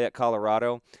at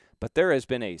Colorado, but there has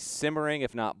been a simmering,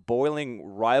 if not boiling,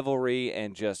 rivalry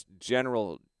and just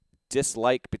general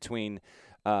dislike between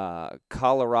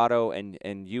Colorado and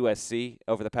USC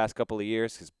over the past couple of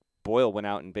years, because Boyle went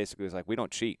out and basically was like, we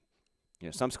don't cheat.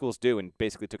 Some schools do, and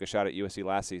basically took a shot at USC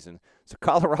last season. So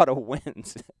Colorado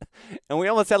wins. And we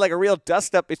almost had like a real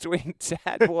dust-up between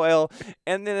Tad Boyle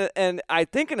and I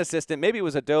think an assistant, maybe it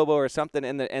was Adobo or something,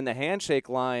 in the handshake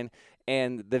line.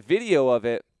 And the video of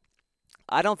it,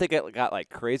 I don't think it got like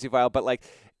crazy viral, but like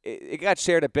it got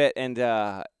shared a bit, and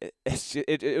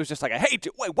it was just like, hey,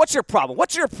 wait, what's your problem?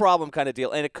 What's your problem kind of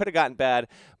deal. And it could have gotten bad,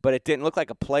 but it didn't. Look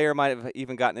like a player might have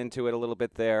even gotten into it a little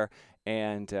bit there.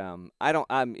 And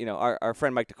our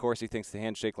friend Mike DeCourcy thinks the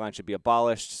handshake line should be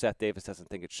abolished. Seth Davis doesn't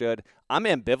think it should. I'm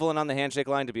ambivalent on the handshake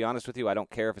line, to be honest with you. I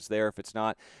don't care if it's there, if it's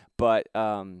not. But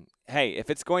hey, if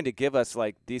it's going to give us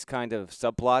like these kind of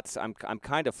subplots, I'm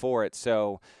kind of for it.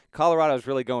 So Colorado's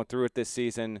really going through it this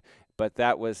season. But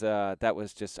that was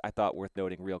just, I thought, worth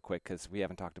noting real quick, because we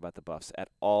haven't talked about the Buffs at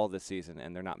all this season,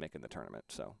 and they're not making the tournament.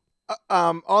 So.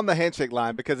 On the handshake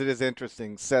line, because it is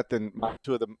interesting, Seth and Mike,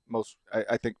 two of the most,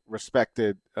 I think,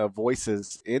 respected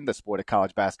voices in the sport of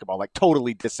college basketball, like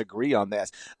totally disagree on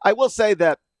this. I will say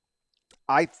that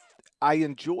I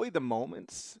enjoy the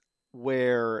moments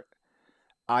where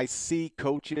I see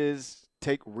coaches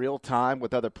take real time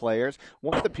with other players.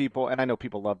 One of the people, and I know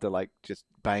people love to like just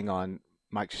bang on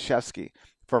Mike Krzyzewski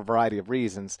for a variety of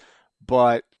reasons,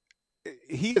 but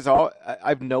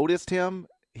I've noticed him.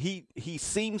 He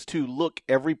seems to look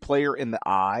every player in the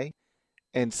eye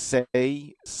and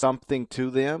say something to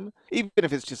them, even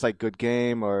if it's just like good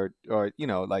game or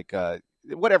like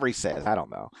whatever he says. I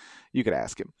don't know. You could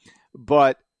ask him.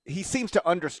 But he seems to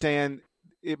understand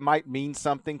it might mean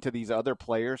something to these other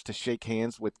players to shake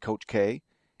hands with Coach K,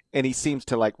 and he seems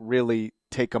to like really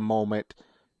take a moment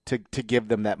to give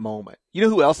them that moment. You know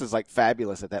who else is like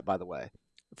fabulous at that, by the way?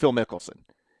 Phil Mickelson.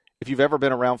 If you've ever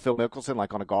been around Phil Mickelson,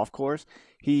 like on a golf course,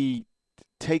 he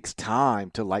takes time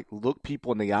to like look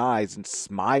people in the eyes and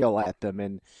smile at them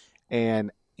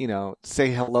and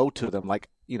say hello to them, like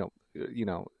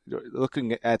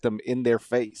looking at them in their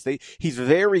face. He's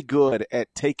very good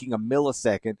at taking a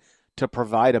millisecond to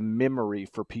provide a memory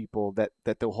for people that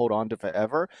they'll hold on to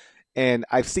forever. And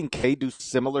I've seen Kay do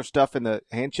similar stuff in the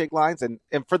handshake lines, and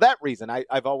for that reason,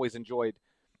 I've always enjoyed.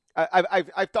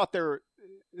 I've thought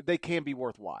they can be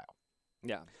worthwhile.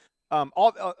 Yeah.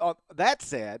 All that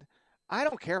said, I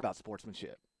don't care about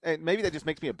sportsmanship, and maybe that just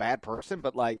makes me a bad person.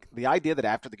 But like the idea that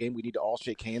after the game we need to all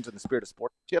shake hands in the spirit of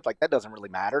sportsmanship, like that doesn't really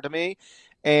matter to me.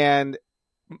 And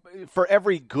for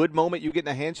every good moment you get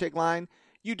in a handshake line,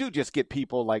 you do just get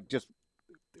people like just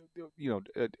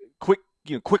quick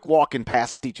walking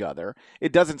past each other.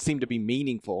 It doesn't seem to be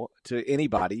meaningful to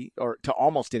anybody or to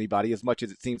almost anybody as much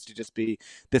as it seems to just be,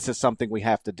 this is something we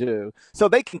have to do. So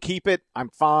they can keep it. I'm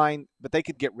fine, but they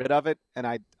could get rid of it. And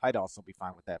I'd also be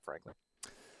fine with that, frankly.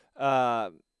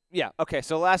 Yeah. Okay.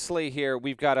 So lastly here,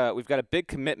 we've got a big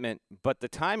commitment, but the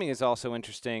timing is also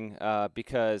interesting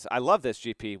because I love this,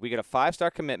 GP. We get a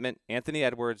 5-star commitment. Anthony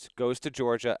Edwards goes to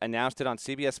Georgia, announced it on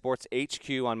CBS Sports HQ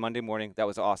on Monday morning. That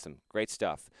was awesome. Great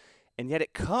stuff. And yet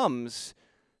it comes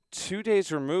 2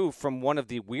 days removed from one of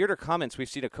the weirder comments we've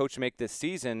seen a coach make this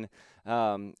season,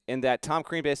 in that Tom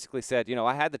Crean basically said,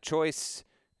 I had the choice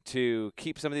to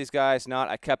keep some of these guys.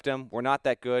 I kept them. We're not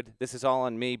that good. This is all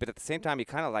on me. But at the same time, he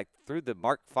kind of like threw the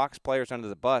Mark Fox players under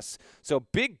the bus. So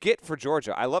big get for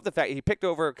Georgia. I love the fact he picked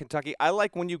over Kentucky. I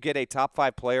like when you get a top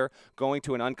 5 player going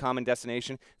to an uncommon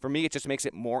destination. For me, it just makes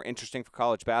it more interesting for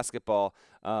college basketball.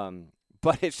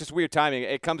 But it's just weird timing.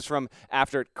 It comes from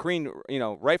after Crean,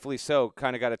 rightfully so,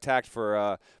 kind of got attacked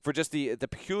for just the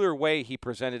peculiar way he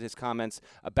presented his comments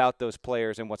about those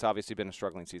players and what's obviously been a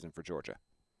struggling season for Georgia.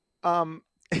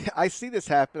 I see this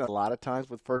happen a lot of times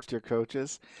with first-year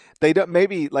coaches. They don't,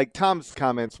 maybe like Tom's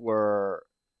comments were,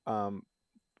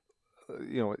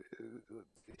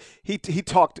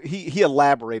 he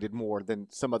elaborated more than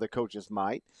some other coaches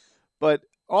might, but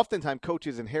oftentimes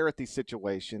coaches inherit these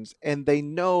situations, and they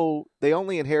know they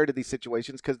only inherited these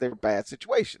situations because they're bad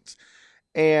situations.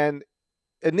 And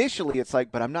initially, it's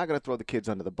like, but I'm not going to throw the kids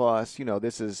under the bus.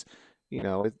 This is.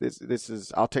 This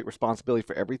is, I'll take responsibility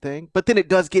for everything. But then it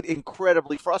does get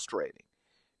incredibly frustrating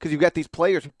because you've got these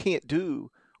players who can't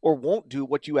do or won't do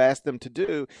what you ask them to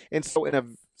do. And so in a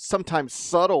sometimes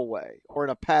subtle way or in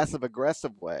a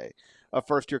passive-aggressive way, a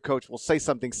first-year coach will say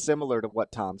something similar to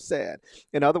what Tom said.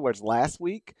 In other words, last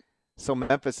week, so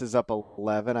Memphis is up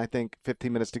 11, I think,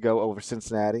 15 minutes to go over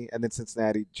Cincinnati. And then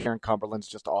Cincinnati, Jaron Cumberland's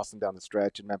just awesome down the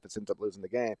stretch, and Memphis ends up losing the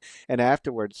game. And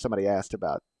afterwards, somebody asked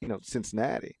about,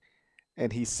 Cincinnati.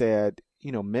 And he said,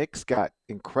 Mick's got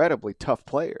incredibly tough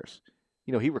players.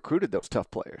 He recruited those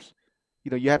tough players.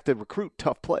 You have to recruit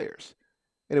tough players.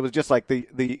 And it was just like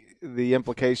the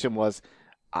implication was,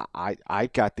 I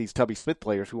got these Tubby Smith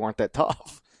players who aren't that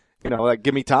tough. Like,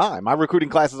 give me time. My recruiting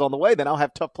class is on the way. Then I'll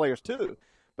have tough players too.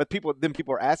 But people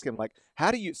are asking, like,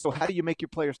 how do you make your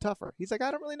players tougher? He's like, I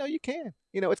don't really know you can.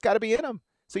 It's got to be in them.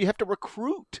 So you have to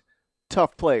recruit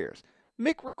tough players.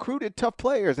 Mick recruited tough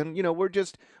players, and,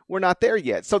 we're not there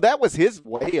yet. So that was his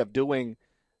way of doing,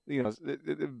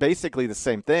 basically the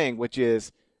same thing, which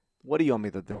is, what do you want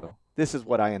me to do? This is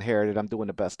what I inherited. I'm doing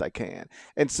the best I can.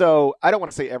 And so I don't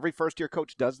want to say every first-year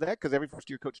coach does that, because every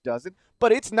first-year coach does it,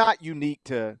 but it's not unique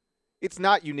to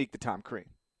Tom Crean.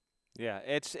 Yeah,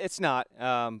 it's not.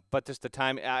 But just the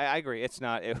time, I agree. It's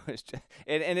not. It was,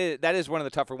 that is one of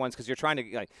the tougher ones, because you're trying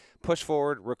to push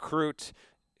forward, recruit,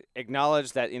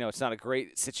 acknowledge that it's not a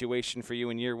great situation for you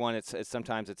in year one. It's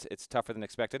sometimes it's tougher than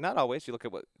expected. Not always. You look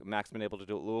at what Mac's been able to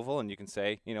do at Louisville, and you can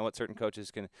say what certain coaches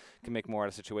can make more out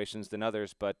of situations than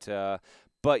others.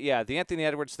 But yeah, the Anthony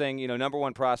Edwards thing, number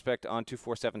one prospect on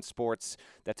 247 Sports.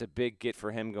 That's a big get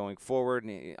for him going forward.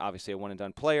 And obviously a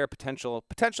one-and-done player, potential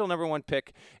number one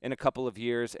pick in a couple of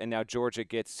years. And now Georgia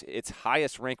gets its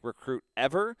highest-ranked recruit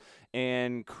ever.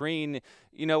 And Crean,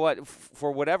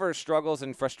 for whatever struggles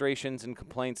and frustrations and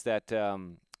complaints that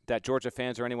Georgia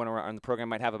fans or anyone around the program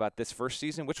might have about this first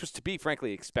season, which was to be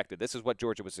frankly expected. This is what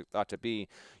Georgia was thought to be.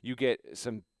 You get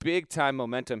some big-time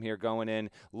momentum here going in.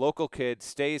 Local kid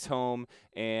stays home,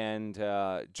 and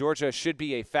Georgia should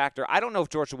be a factor. I don't know if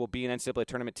Georgia will be an NCAA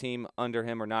tournament team under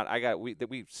him or not.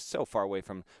 We so far away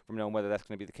from knowing whether that's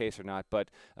going to be the case or not. But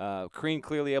Crean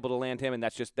clearly able to land him, and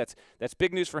that's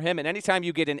big news for him. And anytime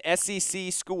you get an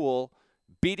SEC school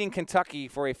beating Kentucky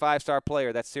for a five-star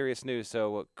player, that's serious news.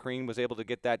 So Crean was able to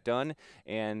get that done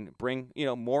and bring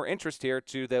more interest here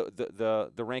to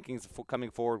the rankings coming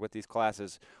forward with these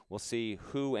classes. We'll see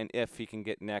who and if he can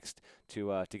get next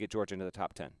to get Georgia into the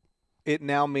top 10. It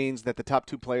now means that the top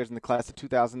two players in the class of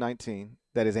 2019,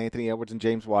 that is Anthony Edwards and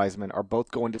James Wiseman, are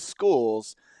both going to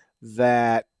schools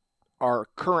that are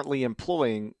currently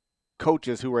employing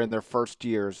coaches who are in their first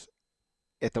years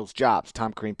at those jobs,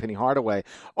 Tom Crean, Penny Hardaway.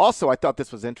 Also, I thought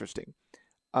this was interesting.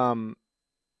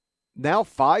 Now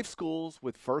 5 schools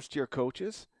with first-year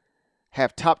coaches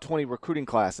have top 20 recruiting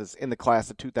classes in the class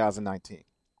of 2019.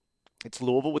 It's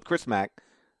Louisville with Chris Mack,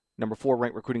 number 4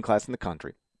 ranked recruiting class in the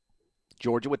country.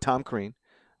 Georgia with Tom Crean,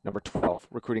 number 12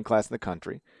 recruiting class in the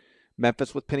country.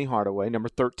 Memphis with Penny Hardaway, number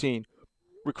 13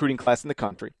 recruiting class in the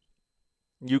country.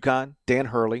 UConn, Dan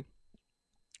Hurley,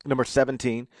 number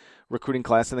 17 recruiting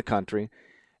class in the country.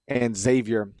 And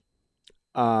Xavier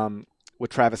with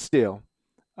Travis Steele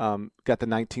got the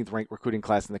 19th ranked recruiting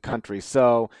class in the country.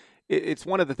 So it's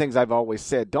one of the things I've always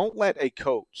said. Don't let a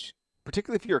coach,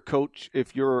 particularly if you're a coach,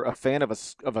 if you're a fan of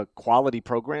a quality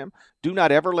program, do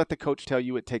not ever let the coach tell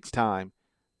you it takes time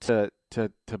to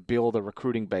build a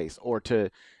recruiting base, or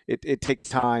it takes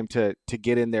time to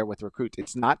get in there with recruits.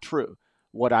 It's not true.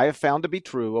 What I have found to be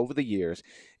true over the years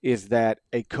is that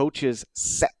a coach's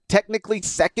technically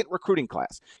second recruiting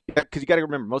class, because you got to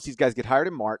remember, most of these guys get hired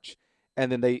in March, and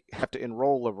then they have to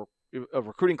enroll a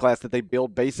recruiting class that they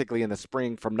build basically in the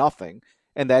spring from nothing,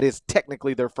 and that is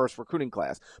technically their first recruiting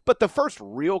class. But the first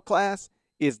real class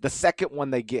is the second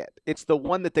one they get. It's the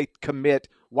one that they commit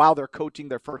while they're coaching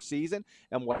their first season.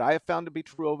 And what I have found to be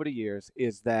true over the years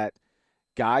is that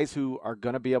guys who are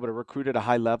going to be able to recruit at a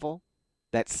high level,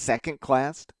 that second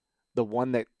class, the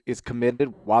one that is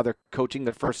committed while they're coaching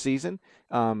their first season,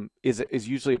 is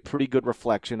usually a pretty good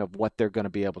reflection of what they're going to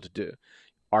be able to do.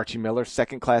 Archie Miller,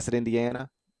 second class at Indiana,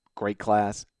 great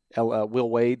class. Will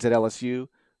Wade's at LSU,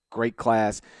 great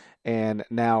class. And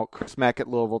now Chris Mack at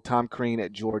Louisville, Tom Crean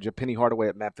at Georgia, Penny Hardaway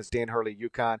at Memphis, Dan Hurley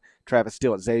at UConn, Travis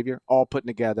Steele at Xavier, all putting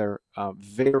together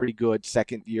very good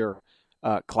second-year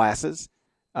classes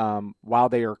while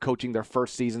they are coaching their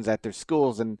first seasons at their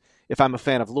schools. And if I'm a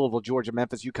fan of Louisville, Georgia,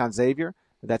 Memphis, UConn, Xavier,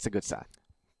 that's a good sign.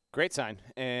 Great sign,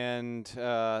 and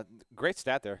great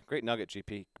stat there. Great nugget,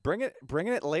 GP.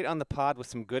 Bringing it late on the pod with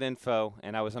some good info,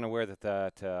 and I was unaware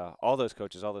that all those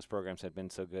coaches, all those programs had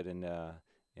been so good in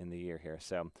the year here.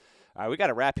 So we got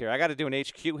to wrap here. I got to do an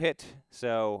HQ hit,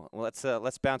 so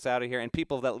let's bounce out of here. And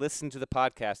people that listen to the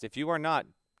podcast, if you are not,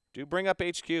 do bring up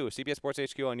HQ, CBS Sports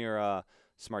HQ on your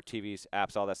smart TVs,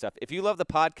 apps, all that stuff. If you love the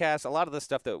podcast, a lot of the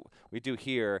stuff that we do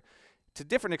here, to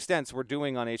different extents, we're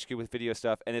doing on HQ with video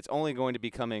stuff, and it's only going to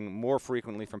be coming more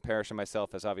frequently from Parrish and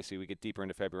myself as obviously we get deeper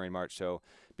into February and March. So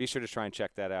be sure to try and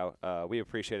check that out. We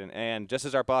appreciate it. And just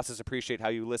as our bosses appreciate how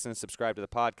you listen and subscribe to the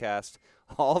podcast,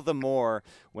 all the more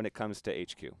when it comes to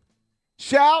HQ.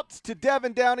 Shouts to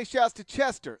Devin Downey. Shouts to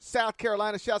Chester, South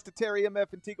Carolina. Shouts to Terry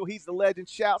M.F. and Teagle. He's the legend.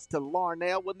 Shouts to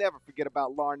Larnell. We'll never forget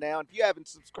about Larnell. And if you haven't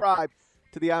subscribed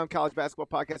to the Eye on College Basketball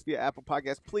Podcast via Apple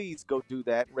Podcasts, please go do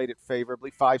that. Rate it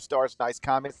favorably. 5 stars, nice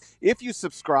comments. If you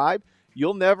subscribe,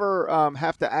 you'll never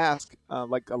have to ask,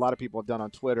 like a lot of people have done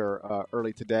on Twitter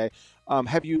early today,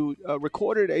 have you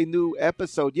recorded a new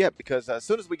episode yet? Because as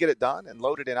soon as we get it done and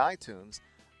loaded in iTunes,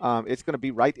 it's going to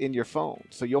be right in your phone.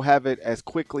 So you'll have it as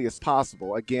quickly as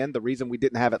possible. Again, the reason we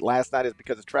didn't have it last night is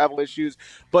because of travel issues.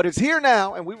 But it's here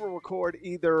now, and we will record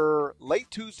either late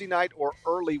Tuesday night or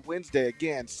early Wednesday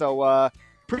again. So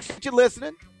appreciate you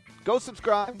listening. Go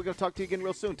subscribe. We're going to talk to you again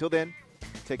real soon. Till then,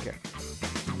 take care.